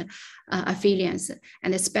different affiliates.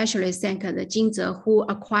 And especially thank the Qingzhong who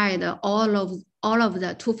acquired all of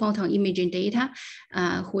the 2-photon imaging data,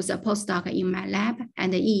 who's a postdoc in my lab,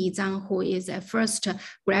 and Yi Zhang, who is a first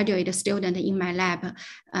graduate student in my lab.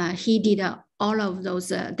 He did all of those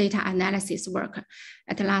data analysis work.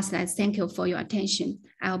 At last, I thank you for your attention.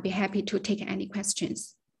 I'll be happy to take any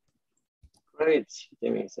questions. Great,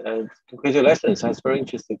 Jie-Min. Congratulations, that's very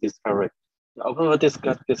interesting discovery. Open for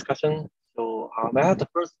discussion. So I have the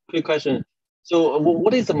first quick question. So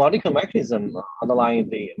what is the molecular mechanism underlying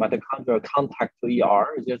the mitochondrial contact to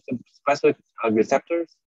ER? Is there some specific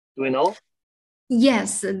receptors? Do we know?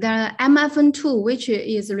 Yes, the MFN2,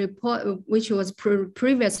 which was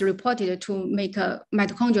previously reported to make a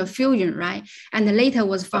mitochondrial fusion, right? And later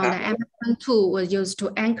was found that MFN2 was used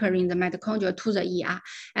to anchoring the mitochondria to the ER.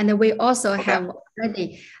 And we also have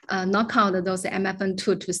already knocked out those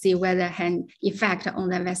MFN2 to see whether it had effect on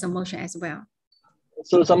the vessel motion as well.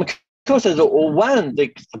 So some cases, when they're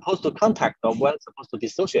supposed to contact or when supposed to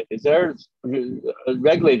dissociate, is there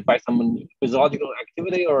regulated by some physiological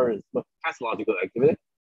activity or pathological activity,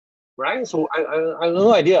 right? So I have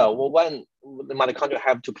no idea when the mitochondria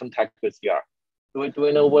have to contact with ER. Do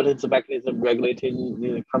we know what is the mechanism regulating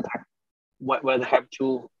the contact? When they have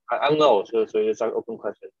to? I don't know. So it's an open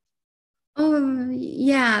question. Oh,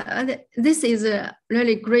 yeah, this is a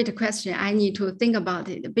really great question. I need to think about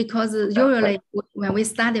it because usually when we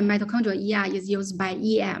study mitochondrial ER is used by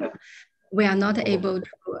EM. We are not able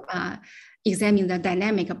to examine the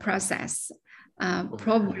dynamic process.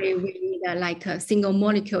 Probably we need like a single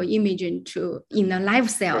molecule imaging in the live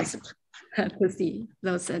cells to see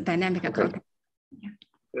those dynamic contacts.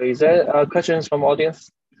 Is there questions from audience?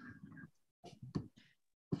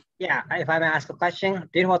 Yeah, if I may ask a question,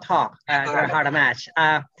 beautiful talk, very hard to match.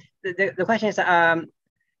 The question is,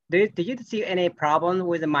 did you see any problem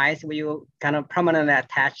with the mice when you kind of permanently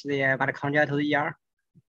attach the mitochondria to the ER?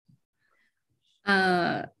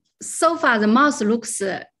 So far, the mouse looks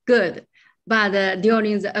good, but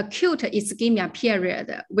during the acute ischemia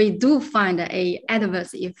period, we do find a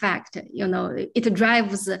adverse effect. You know, it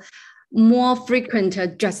drives more frequent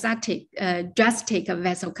drastic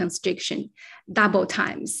vessel constriction, double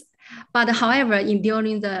times. But however,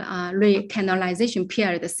 during the recanalization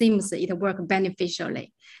period, it seems it works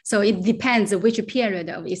beneficially. So it depends which period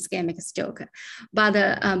of ischemic stroke.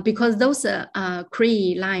 But because those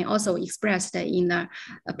Cree line also expressed in the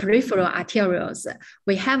peripheral arterioles,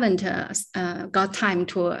 we haven't got time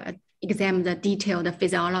to examine the detailed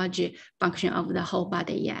physiology function of the whole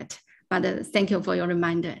body yet. But thank you for your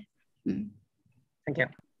reminder. Thank you.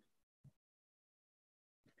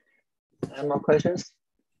 Any more questions?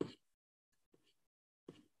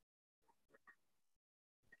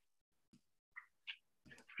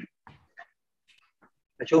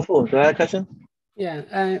 Zhou, do you have a question? Yeah,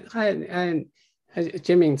 hi,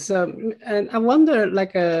 Jie-Min. So, and I wonder,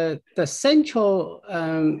 like the central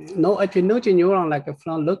noradrenergic neuron, like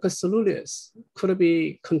from locus coeruleus, could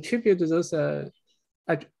be contribute to those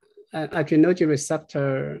adrenergic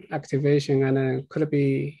receptor activation, and could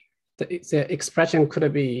be the expression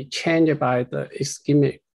could be changed by the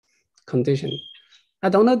ischemic condition. I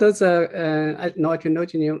don't know those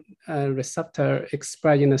noradrenergic receptor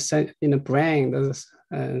expressed in the brain, those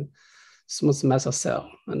smooth muscle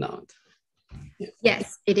cell or not. Yeah.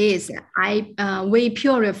 Yes, it is. We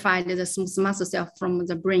purified the smooth muscle cell from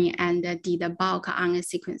the brain and did the bulk RNA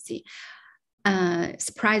sequencing.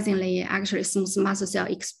 Surprisingly, actually, smooth muscle cell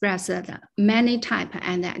express many types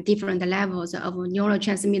and different levels of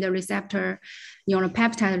neurotransmitter receptor,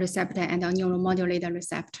 neuropeptide receptor, and neuromodulator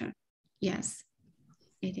receptor. Yes,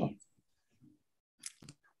 it is.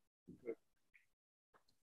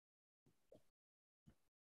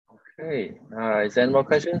 Okay, is there any more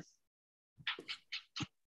questions?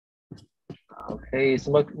 Okay,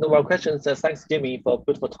 so no more questions. Thanks, Jie-Min, for a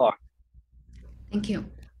beautiful talk. Thank you.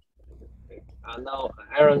 Now,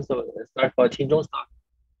 Aaron, so start for Qingzhong's talk.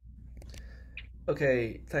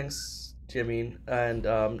 Okay, thanks, Jie-Min. And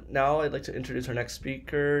now I'd like to introduce our next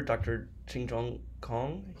speaker, Dr. Qingzhong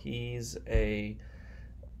Kong. He's an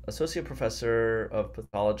associate professor of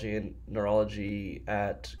pathology and neurology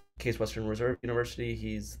at Case Western Reserve University.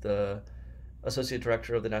 He's the Associate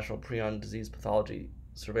Director of the National Prion Disease Pathology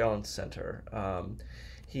Surveillance Center.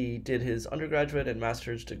 He did his undergraduate and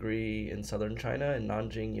master's degree in southern China in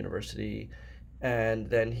Nanjing University, and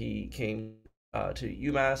then he came to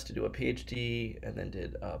UMass to do a PhD, and then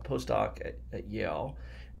did a postdoc at Yale.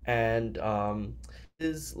 And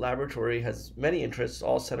his laboratory has many interests,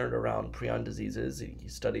 all centered around prion diseases. He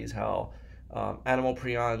studies how animal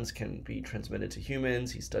prions can be transmitted to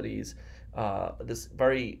humans. He studies this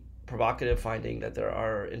very provocative finding that there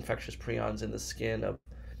are infectious prions in the skin of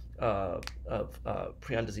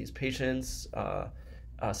prion disease patients,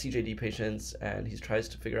 CJD patients, and he tries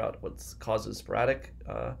to figure out what causes sporadic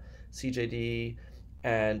CJD.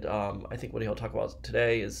 And I think what he'll talk about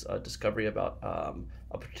today is a discovery about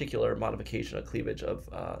a particular modification, a cleavage of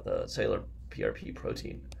the cellular PRP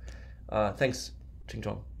protein. Thanks,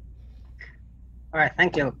 Qingzhong. All right,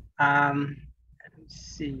 thank you. Let me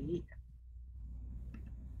see.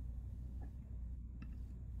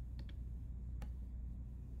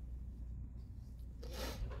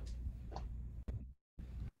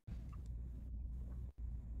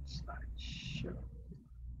 Slideshow.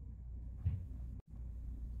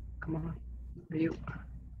 Come on, view.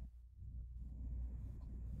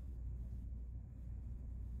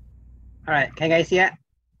 All right, can you guys see it?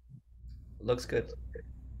 Looks good.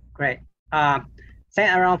 Great.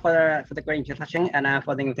 Thanks everyone for the great introduction and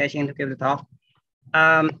for the invitation to give the talk.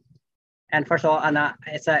 And first of all,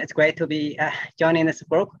 it's great to be joining this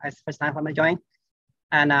group. It's the first time for me to join.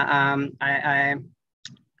 And I'm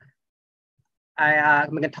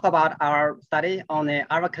going to talk about our study on the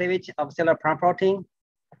alpha cleavage of cellular prion protein,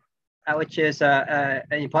 which is an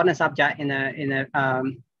important subject in the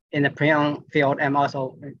prion field and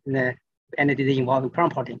also in any disease involving prion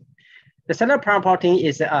protein. The cellular prion protein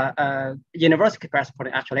is a universally expressed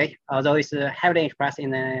protein actually, although it's heavily expressed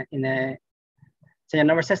in the central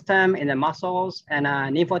nervous system, in the muscles and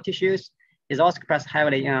lymph tissues. It's also expressed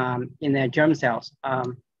heavily in the germ cells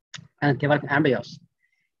and developing embryos.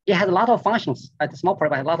 It has a lot of functions. It's a small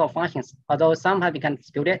protein, but a lot of functions, although some have become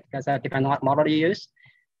disputed because depending on what model you use.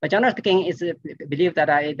 But generally speaking, it's believed that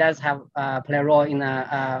it does have play a role in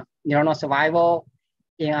neuronal survival,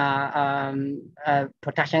 in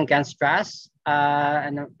protection against stress,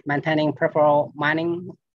 and maintaining peripheral mining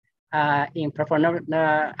in peripheral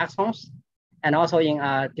nerve axons, and also in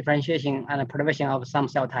differentiation and preservation of some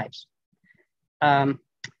cell types. One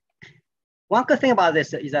good thing about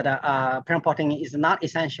this is that prion protein is not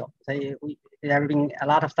essential. So there have been a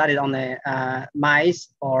lot of studies on the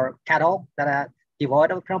mice or cattle that are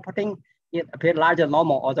devoid of prion protein. It appears larger than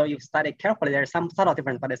normal, although you study carefully, there's some subtle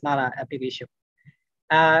difference, but it's not a big issue.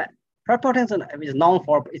 Prion protein is known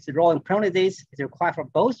for its role in prion disease. It's required for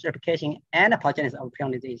both replication and pathogenesis of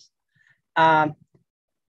prion disease. I'm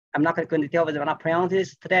not going to go into detail with prion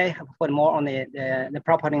disease today. I'll put more on the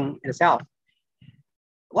prion protein itself.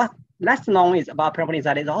 What less known is about prion protein is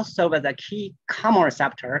that it also serves as a key common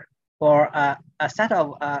receptor for a set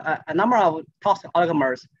of a number of toxic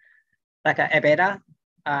oligomers like A-beta,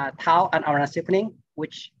 tau, and aranesipinin,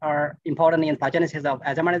 which are important in pathogenesis of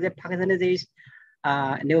Alzheimer's disease, Parkinson's disease,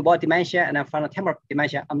 Lewy body dementia, and frontotemporal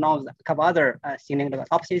dementia, among a couple other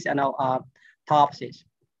synaptopathies and tauopathies.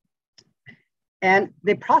 And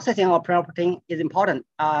the processing of prion protein is important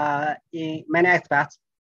in many aspects,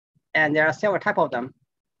 and there are several types of them.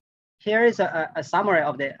 Here is a summary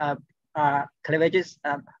of the cleavages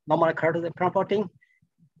normally occur to the prion protein.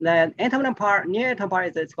 The end-terminal part, near-terminal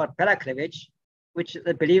part is called beta cleavage, which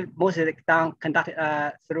I believe mostly conducted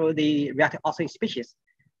through the reactive oxygen species.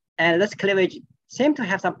 And this cleavage seems to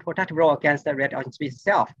have some protective role against the reactive oxygen species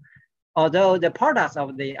itself, although the products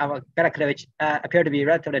of our beta cleavage appear to be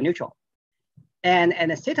relatively neutral. And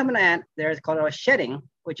the C-terminal end, there is called a shedding,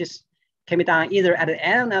 which can be done either at the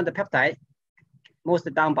end of the peptide,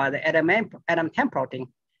 mostly done by the ADAM10 protein,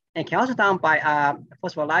 and can also done by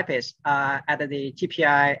phospholipase at the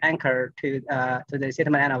GPI anchor to the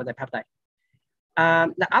C-terminal end of the peptide.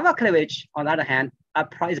 The alpha cleavage, on the other hand,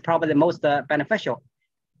 is probably the most beneficial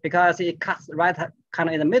because it cuts right kind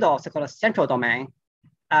of in the middle, so-called central domain.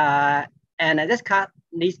 And this cut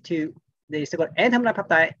leads to the so-called N-terminal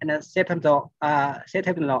peptide and the C-terminal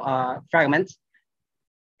fragments.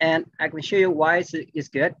 And I can show you why it's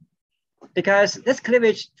good. Because this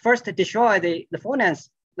cleavage first destroys the full length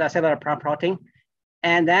the cellular prion protein,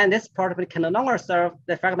 and then this protein can no longer serve,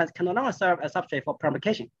 the fragments can no longer serve as substrate for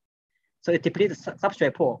promulgation. So it depletes the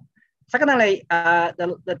substrate pool. Secondly,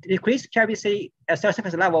 the decreased KRBC at cell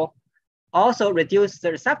surface level also reduces the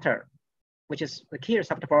receptor, which is the key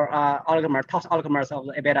receptor for toxic oligomers of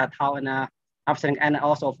the A-beta, tau, and alpha, and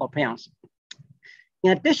also for prions.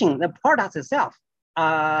 In addition, the product itself,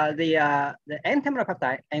 the N-terminal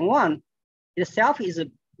peptide N1 itself is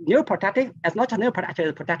neuroprotective, as not just neuroprotective,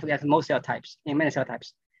 actually protective as most cell types, in many cell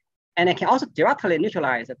types. And it can also directly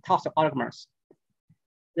neutralize the toxic oligomers.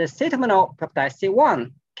 The C-terminal peptide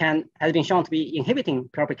C1 has been shown to be inhibiting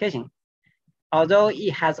purification, although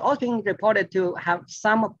it has also been reported to have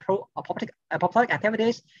some apoptotic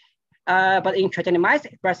activities, but in transgenic mice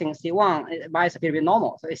expressing C1, mice appear to be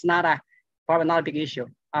normal, so it's probably not a big issue.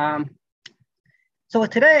 So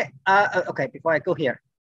today, okay, before I go here,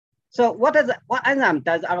 so what enzyme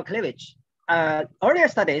does our cleavage? Earlier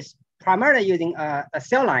studies, primarily using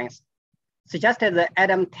cell lines, suggested that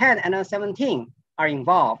ADAM10 and ADAM17 are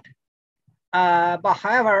involved. But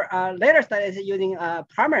however, later studies using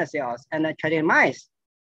primary cells and transgenic mice,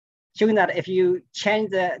 showing that if you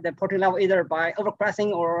change the protein level either by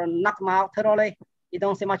overexpressing or knock them out totally, you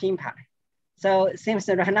don't see much impact. So it seems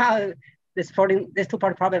that right now, these two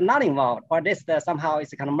proteins probably not involved, or this somehow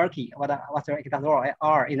is kind of murky what their exact role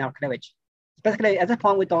are in our cleavage. Basically, at this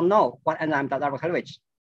point, we don't know what enzyme does our cleavage,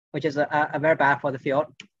 which is very bad for the field.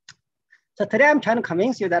 So today I'm trying to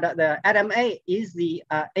convince you that the ADAM-A is the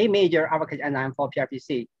A major alpha enzyme for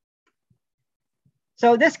PRPC.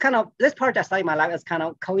 So this project I studied in my life is kind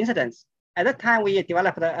of coincidence. At that time, we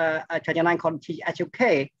developed a transgenic called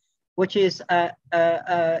THUK, which is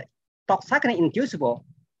doxycycline inducible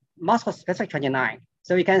muscle-specific transgenic.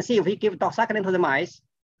 So you can see if we give doxycycline to the mice,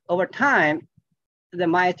 over time, the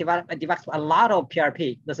mice develops a lot of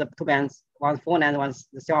PRP. There's two bands, one's full and one's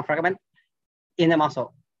the C1 fragment in the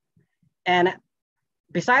muscle. And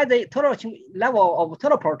besides the total level of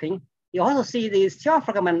total protein, you also see the C1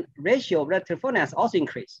 fragment ratio relative to fullness also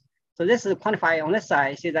increase. So this is quantified on this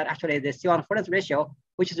side. You see that actually the C1 fullness ratio,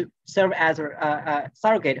 which is serve as a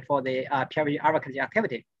surrogate for the PRP alpha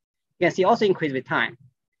activity, you can see also increase with time.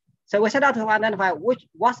 So we set out to identify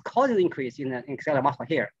what's causing the increase in the skeletal muscle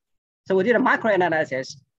here. So we did a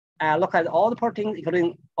microanalysis, look at all the proteins,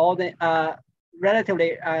 including all the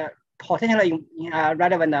relatively potentially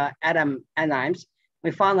relevant ADAM enzymes.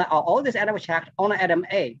 We found that all these enzymes checked on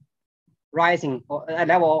ADAM-A rising, or a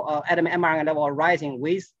level ADAM mRNA level rising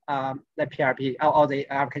with the PRP or the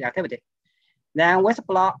RPK activity. Then with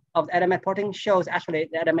block of the ADAM protein shows actually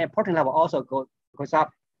the ADAM protein level also goes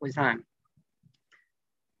up with time.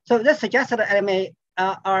 So this suggests that ADAM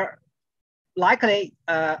are likely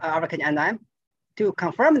RPK enzyme. To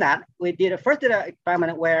confirm that, we did first an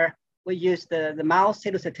experiment where we used the mouse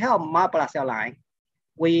cellular mobile cell line.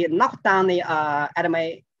 We knocked down the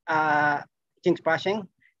ADAM gene expression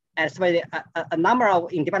and studied a number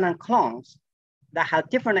of independent clones that had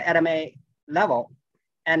different ADAM level,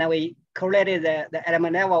 and we correlated the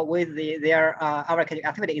ADAM level with their RPK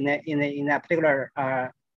activity in that particular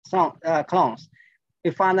clones. We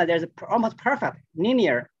found that there's almost perfect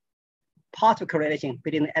linear positive correlation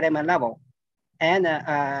between the ADAM level and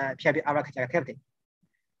PRP RPK activity.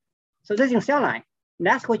 So this is in cell line.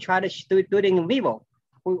 Next, we try to do it in vivo.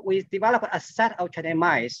 We developed a set of transgenic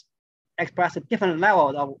mice express different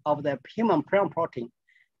levels of the human prion protein.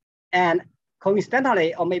 And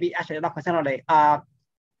coincidentally, or maybe actually not coincidentally,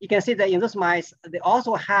 you can see that in those mice, they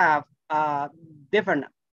also have different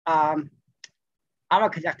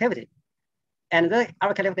RPK activity. And the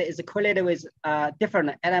RPK activity is correlated with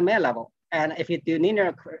different NMA level. And if you do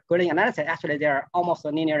linear gradient analysis, actually they're almost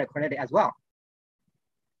linearly correlated as well.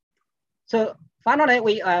 So finally,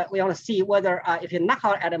 we want to see whether if you knock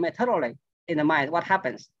out ADAM totally in the mice, what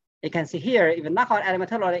happens? You can see here, if you knock out ADAM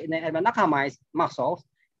totally in the ADAM knockout mice muscles,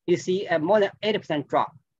 you see a more than 80%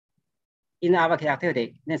 drop in the RPK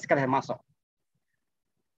activity in the skeletal muscle.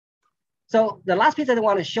 So the last piece that I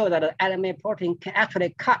want to show that the ADAM protein can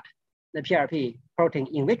actually cut the PRP protein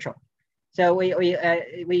in vitro. So we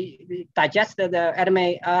digested the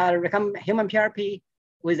ADAM human PRP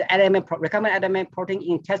with recombinant ADAM protein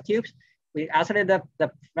in test tubes. We isolated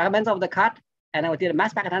the fragments of the cut, and then we did a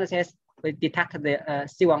mass spec analysis. We detected the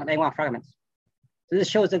C1 and A1 fragments. So this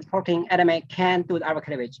shows that protein ADAM can do the RPK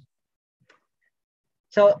cleavage.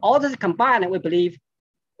 So all this combined, we believe,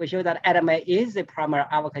 we show that ADAM is the primary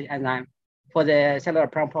RPK enzyme for the cellular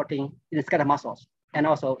prion protein in the skeletal muscles and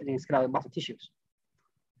also in skeletal muscle tissues.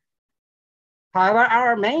 However,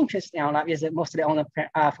 our main interest in our lab is mostly on the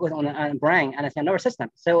focus on the brain and the nervous system.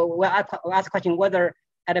 So we'll ask the question whether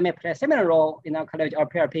ADAM plays a similar role in our cleavage or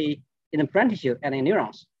PRP in the brain tissue and in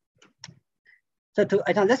neurons. So to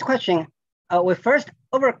answer this question, we first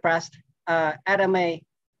overexpressed ADAM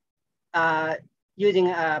using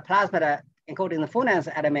plasmid encoding the full-length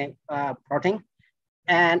ADAM protein,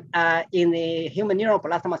 and in the human neural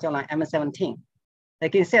blastoma cell line M17. You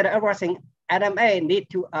can see that overexpressing ADAM-A lead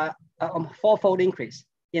to a fourfold increase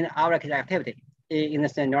in average activity in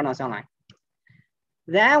this neuronal cell line.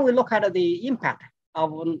 Then we look at the impact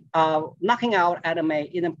of knocking out ADAM-A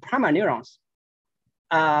in the primary neurons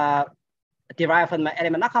derived from the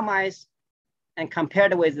element knockout mice and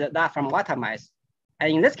compared with that from wild-type mice.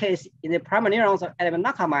 And in this case, in the primary neurons of element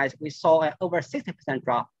knockout mice, we saw an over 60%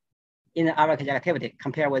 drop in the average activity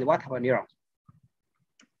compared with wild-type neurons.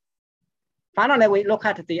 Finally, we look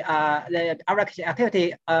at the average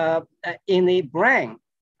activity in the brain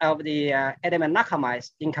of the element knockout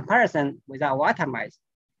mice in comparison with our wild-type mice.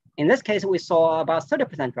 In this case, we saw about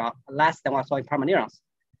 30% drop, less than what we saw in primary neurons.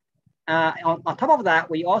 On top of that,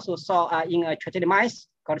 we also saw in a transgenic mice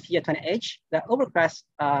called TJ20H, the overexpress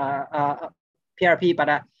PRP,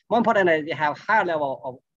 but more importantly, they have higher level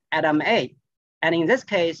of ADAM-A. And in this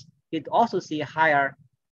case, you also see higher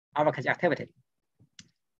average activity.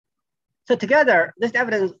 So together, this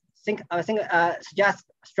evidence suggests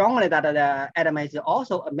strongly that the ADAM-A is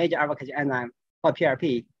also a major advocacy enzyme for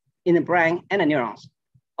PRP in the brain and the neurons.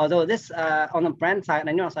 Although this on the brain side and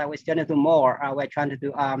the neuron side, we still need to do more. We're trying to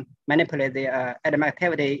do manipulate the ADAM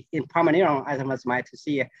activity in primary neuron Alzheimer's mice to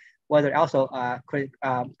see whether it also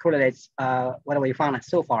correlates what we found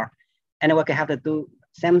so far. And we can have to do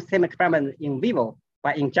same experiment in vivo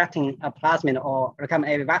by injecting a plasmid or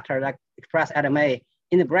recombinant AAV vector that express ADAM-A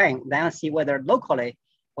in the brain, then see whether locally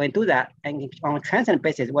when we do that and on a transient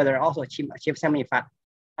basis, whether it also achieve same effect.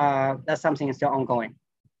 That's something still ongoing.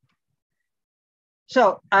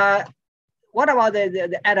 So what about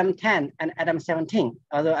the ADAM10 and ADAM17?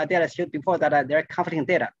 Although I did show before that there are conflicting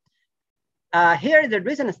data. Here is the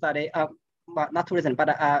recent study, well, not too recent, but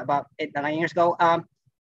about 8 or 9 years ago,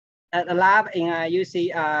 at a lab in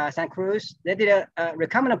UC Santa Cruz, they did a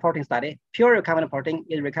recombinant protein study, pure recombinant protein,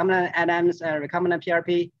 is recombinant ADAMs, recombinant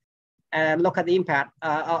PRP, and look at the impact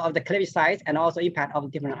of the cleavage sites and also impact of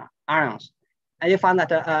different ions. And you found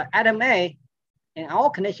that ADAM-A, in all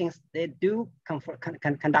conditions, they do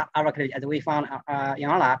conduct our cleavage, as we found in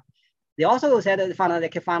our lab. They also said that they found that they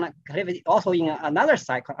can find cleavage also in another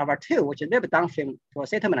site called AVR2, which is a little bit downstream to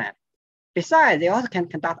acetaminophen. Besides, they also can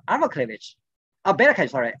conduct alpha cleavage, beta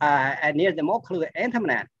cleavage, sorry, near the more close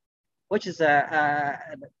antimonad, which is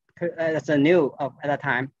that's a new at that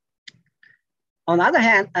time. On the other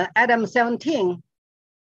hand, ADAM17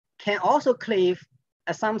 can also cleave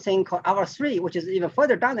something called AVR3, which is even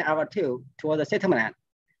further down than AVR2 toward the acetaminophen.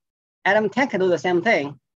 ADAM10 can do the same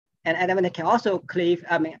thing, and ADAM10 can also cleave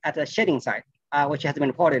at the shading site, which has been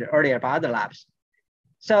reported earlier by other labs.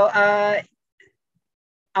 So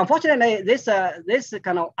unfortunately, this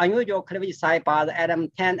kind of unusual cleavage site by the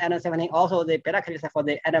ADAM10, ADAM17, also the beta cleavage site for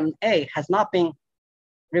the ADAM-A has not been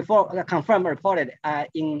confirmed or reported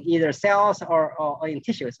in either cells or in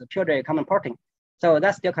tissues, purely recombinant protein. So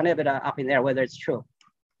that's still kind of a bit up in there whether it's true.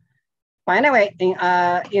 But anyway,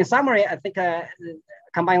 in summary, I think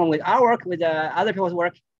combining with our work with other people's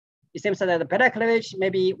work, it seems that the beta cleavage,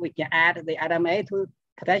 maybe we can add the ADAM-A to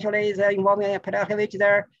potentially is involving a beta cleavage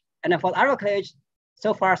there. And then for the alpha cleavage,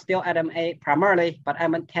 so far still ADAM-A primarily, but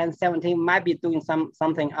ADAM-10, 17 might be doing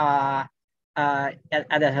something at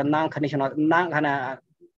a non-conditional, non-kind of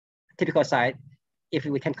typical site if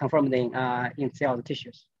we can confirm the in cell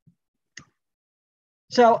tissues.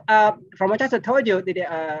 So from what I just told you,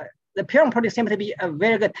 the prion protein seems to be a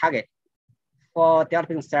very good target for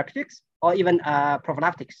developing therapeutics or even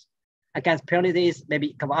prophylactics against prion disease,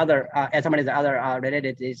 maybe a couple other Alzheimer's other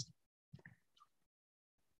related disease.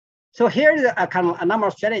 So here is a kind of a number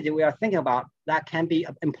of strategies we are thinking about that can be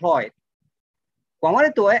employed. One way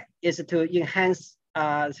to do it is to enhance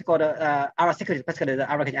it's called our security, basically the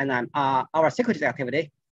our enzyme, our security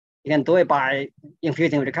activity. You can do it by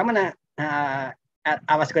infusing recombinant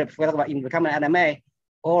our security, for example, in recombinant ADAM-A,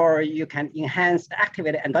 or you can enhance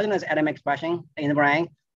activate endogenous ADAM-A expression in the brain,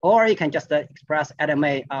 or you can just express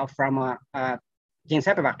ADAM-A from a gene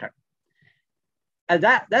therapy vector.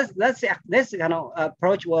 This kind of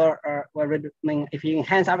approach where I mean, if you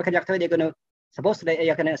enhance our activity, you're supposed to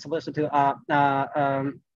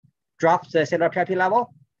drop the cellular PRP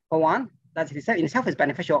level for one. That in itself is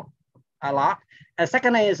beneficial a lot. And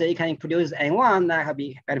second is you can produce N1 that can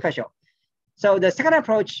be beneficial. So the second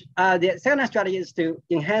approach, the second strategy is to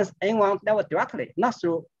enhance N1 level directly, not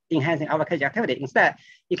through enhancing our activity. Instead,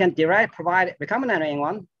 you can provide recombinant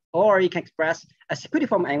N1, or you can express a security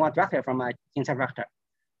form N1 directly from a gene therapy vector.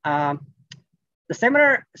 The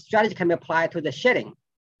similar strategy can be applied to the shedding,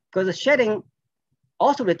 because the shedding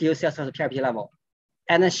also reduces cellular PRP level.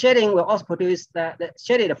 And the shedding will also produce the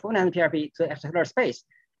shaded full PRP to extracellular space.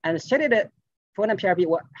 And the shaded full-length PRP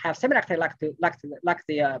will have similar activity like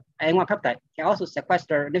the N1 peptide, can also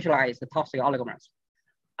sequester, neutralize the toxic oligomers.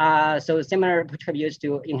 So similar approach can be used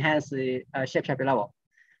to enhance the shape PRP level.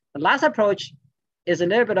 The last approach is a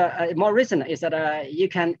little bit more recent, is that you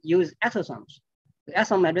can use exosomes. The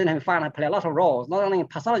exosome has been found to play a lot of roles, not only in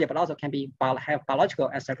pathology, but also can be have biological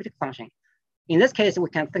and therapeutic function. In this case, we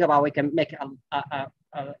can think about, we can make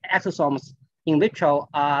exosomes in vitro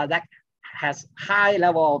that has high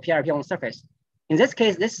level of PRP on the surface. In this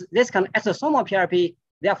case, this kind of exosomal PRP,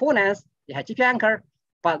 they are full length, they have GP anchor,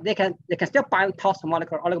 but they can still bind toxic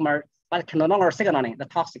molecular oligomer, but can no longer signaling the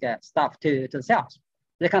toxic stuff to the cells.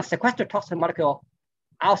 They can sequester toxic molecule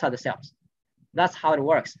outside the cells. That's how it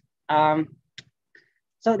works.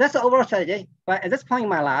 So that's the overall strategy. But at this point in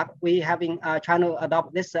my lab, we have been trying to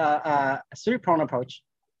adopt this three-pronged approach.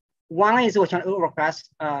 One is we're trying to overexpress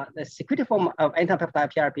the secreted form of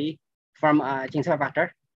antipeptide PRP from Qingzhong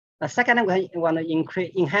factor. The second, we want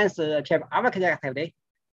to enhance the PRP advocacy activity,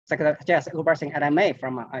 such as overexpressing NMA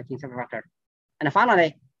from Qingzhong factor. And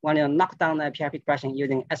finally, we want to knock down the PRP expression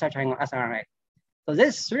using siRNA or siRNA. So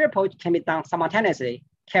this three approach can be done simultaneously,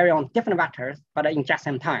 carry on different vectors, but in just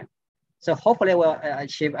same time. So hopefully we'll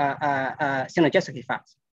achieve synergistic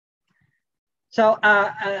effects. So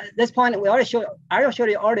at this point, we already showed, I showed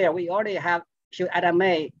you earlier, we already have showed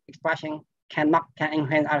NMA expression can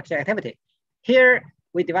enhance advocacy activity. Here,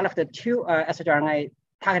 we developed the two siRNA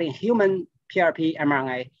targeting human PRP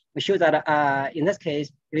mRNA. We showed that in this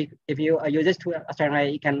case, if you use this two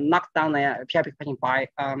siRNA, you can knock down the PRP expression by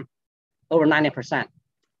over 90%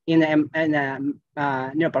 in the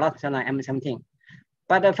neurobiological cell line M17.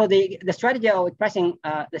 But for the strategy of expressing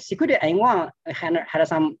the secreted N1 had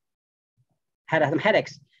some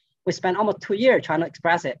headaches. We spent almost 2 years trying to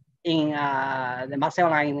express it in the mouse cell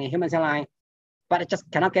line, in the human cell line, but it just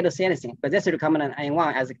cannot get to see anything. But this is recombinant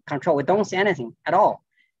N1 as a control. We don't see anything at all.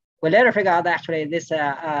 We later figured out that actually this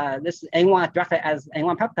N1 directly as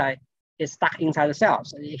N1 peptide is stuck inside the cell,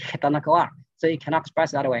 so it does not go out. So you cannot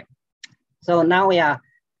express it that way. So now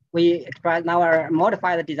we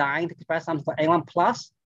modify the design to express something for N1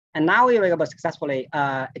 plus, and now we were able to successfully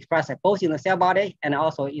express it both in the cell body and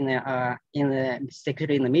also in the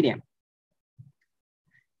secretly in the medium.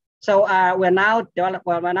 So we're now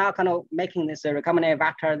kind of making this recombinant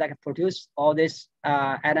vector that can produce all this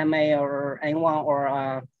NMA or N1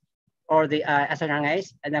 or the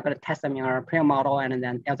siRNAs, and they're going to test them in our prion model and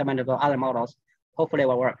then ultimately go other models. Hopefully it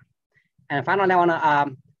will work. And finally, I want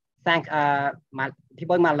to thank my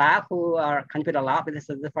people in my lab who are contributed a lot. This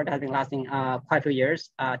project has been lasting quite a few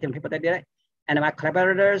years, different people that did it. And my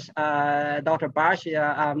collaborators, Dr. Barsh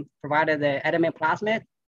provided the NMA plasmid,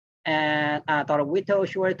 and Dr. Vito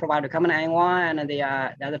Shuri provided recombinant N1, and the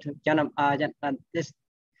other two,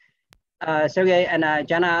 Sergey and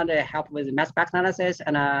Jenna, they helped with mass spec analysis,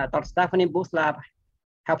 and Dr. Stephanie Booth's lab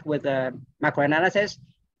helped with the microanalysis,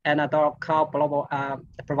 and Dr. Carl Blobo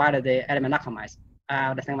provided the element optimize.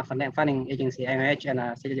 The thing about funding agency, NIH, and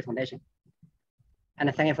CGG Foundation.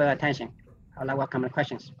 And thank you for your attention. I'd like to welcome the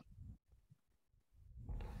questions.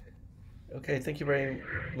 Okay, thank you very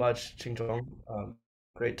much, Qingzhong.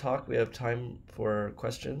 Great talk. We have time for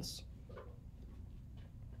questions.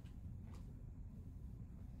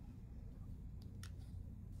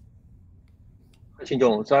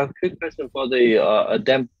 Qingzhong, so I have a quick question for the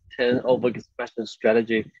ADAM10 overexpression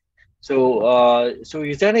strategy. So, so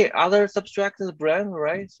is there any other substrate in the brand,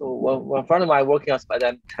 right? So one friend of mine working on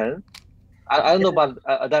ADAM10. I don't know about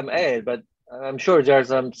ADAM8, but I'm sure there's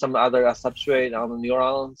some other substrate on the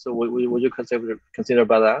neuron. So would you consider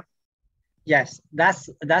about that? Yes, that's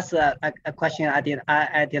a question I did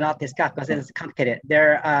not discuss because it's complicated.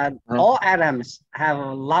 All atoms have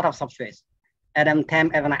a lot of substrates.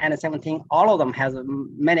 ADAM10, ADAM17, all of them has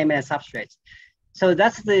many substrates. So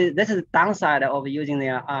this is the downside of using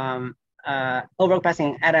the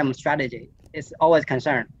overexpressing atom strategy. It's always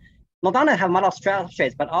concerned. Not only have multiple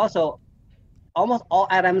substrates, but also almost all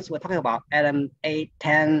atoms we're talking about, atom 8,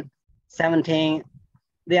 10, 17,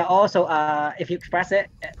 they are also, if you express it,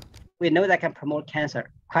 we know that can promote cancer.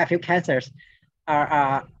 Quite a few cancers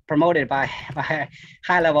are promoted by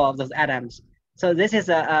high level of those atoms. So this is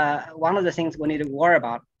one of the things we need to worry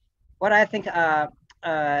about. What I think,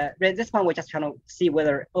 at this point, we're just trying to see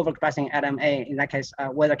whether overexpressing atom A, in that case,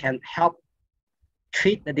 whether can help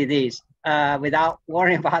treat the disease without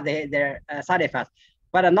worrying about their side effects.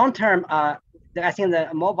 But in long term, I think the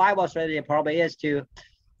more viable strategy probably is to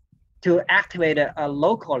activate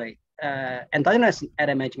locally endogenous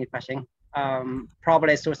atom gene expression,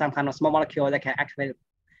 probably through some kind of small molecule that can activate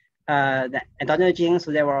the endogenous genes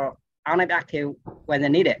so they were only active when they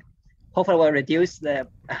need it. hopefully will reduce the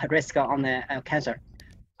risk on the cancer.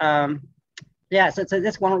 Yeah, so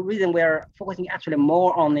that's one reason we're focusing actually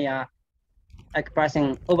more on the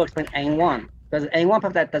expressing overexpressing AN1, because AN1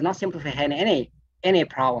 peptide does not seem to have any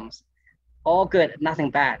problems. All good, nothing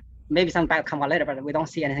bad. Maybe some bad come out later, but we don't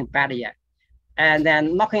see anything bad yet. And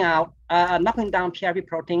then knocking down PRP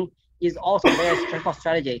protein is also a very straightforward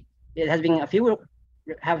strategy. It has been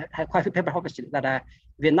have quite a few papers published that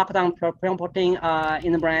if you knock down prion protein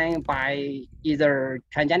in the brain by either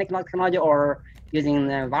transgenic technology or using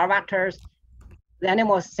viral vectors, the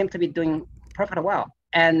animals seem to be doing perfectly well.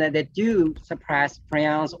 And they do suppress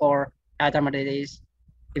prions or Alzheimer's disease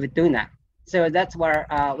if you're doing that. So that's where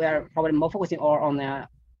we are probably more focusing on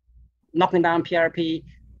knocking down PRP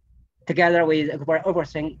together with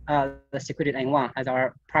overseeing the secreted AN1 as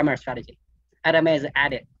our primary strategy. ADMA is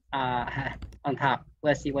added on top.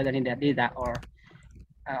 We'll see whether they need that or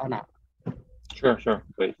not. Sure,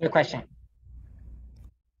 great. Good question.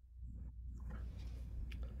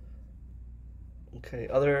 Okay,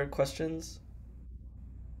 other questions?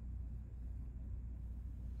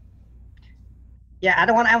 Yeah, I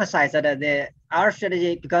don't want to emphasize that our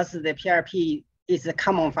strategy, because the PRP is a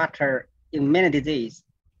common factor in many diseases,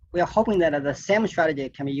 we are hoping that the same strategy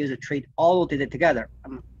can be used to treat all disease together.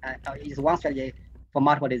 It's one strategy for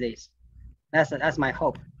multiple disease. That's my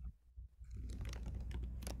hope.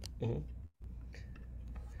 Mm-hmm.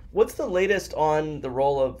 What's the latest on the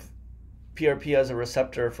role of PRP as a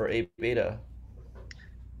receptor for A beta?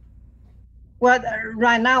 Well,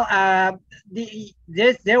 right now,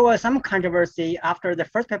 there was some controversy after the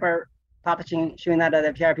first paper publishing showing that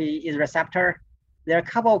the PRP is a receptor. There are a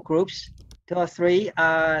couple of groups, 2 or 3,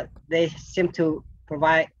 they seem to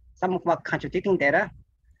provide some contradicting data.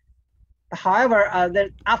 However,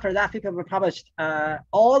 after that paper was published,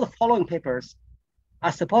 all the following papers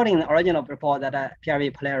are supporting the original report that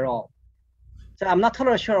PRP play a role. So I'm not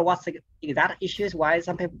totally sure what's the exact issues why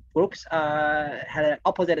some groups had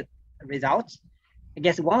opposite results. I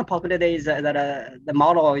guess one possibility is that the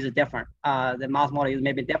model is different. The mouse model is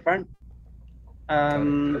maybe different.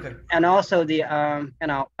 Okay. And also the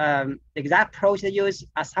exact approach they use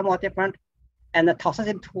are somewhat different, and the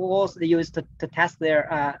toxicity tools they use to test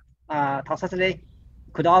their toxicity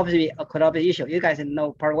could obviously be issue. You guys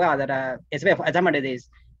know pretty well that especially for Alzheimer's disease,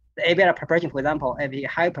 the A-beta preparation, for example, if you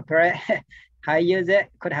high prepare it, high use it,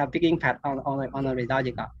 could have big impact on the result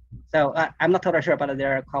you got. So I'm not totally sure, but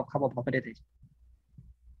there are a couple of possibilities.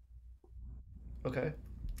 Okay.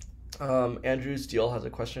 Andrew Steele has a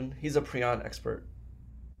question. He's a prion expert.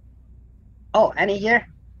 Oh, any here?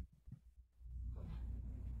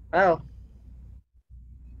 Oh.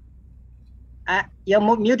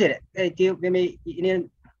 You're muted. Do you maybe you need?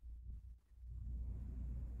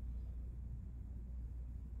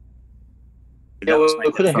 Yeah,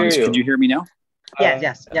 we couldn't hear you. Can you hear me now?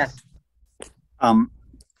 Yes.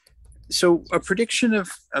 So a prediction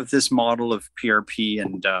of this model of PRP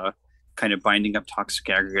and kind of binding up toxic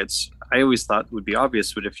aggregates, I always thought would be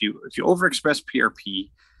obvious. But if you overexpress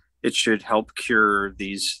PRP, it should help cure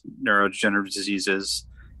these neurodegenerative diseases.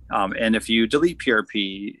 And if you delete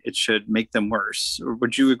PRP, it should make them worse.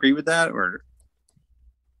 Would you agree with that, or?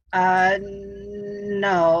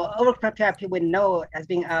 No, overexpressed PRP we know has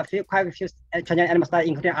been quite a few transgenic animal studies,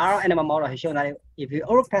 including our animal model, has shown that if you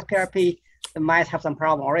overexpress PRP, the mice have some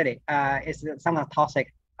problem already. It's somewhat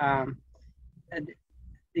toxic.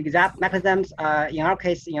 Exact mechanisms, in our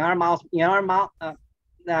case, in our mouse,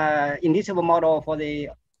 in this model for the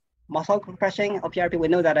muscle compression of PRP, we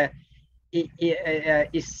know that it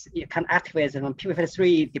can activate some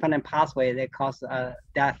p53 dependent pathway that cause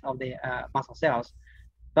death of the muscle cells.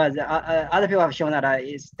 But other people have shown that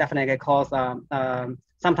it's definitely cause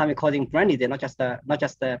sometimes causing brain disease, not just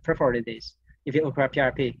the peripheral disease if you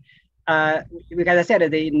overexpress PRP. Because I said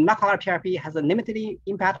the knockout PRP has a limited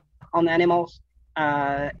impact on the animals.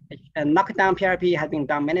 And knockdown PRP has been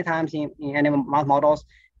done many times in animal mouse models,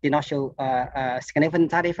 did not show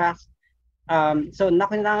significant side effects. So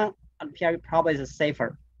knocking down PRP probably is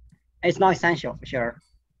safer. It's not essential for sure,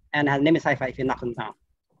 and has limited side effects if you knock them down.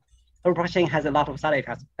 Overproduction has a lot of side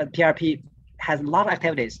effects, but PRP has a lot of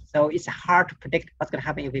activities, so it's hard to predict what's going to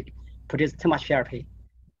happen if we produce too much PRP.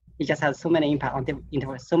 It just has so many impact on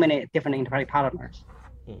so many different interferon partners.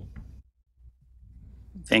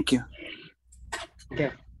 Thank you. Okay.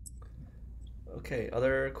 Okay,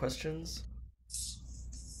 other questions?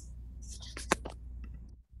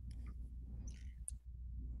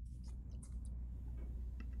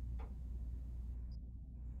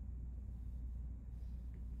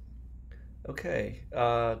 Okay,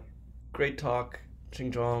 great talk,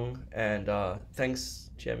 Qingzhong, and thanks,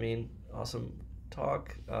 Jie-Min. Awesome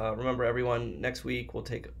talk. Remember, everyone, next week we'll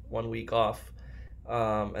take 1 week off,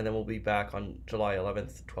 and then we'll be back on July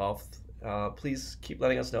 11th, 12th. Please keep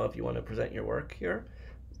letting us know if you want to present your work here.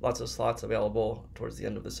 Lots of slots available towards the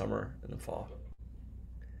end of the summer and the fall.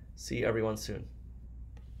 See everyone soon.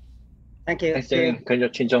 Thank you. Thanks, Jie-Min.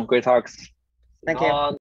 Qingzhong, great talks. Thank you.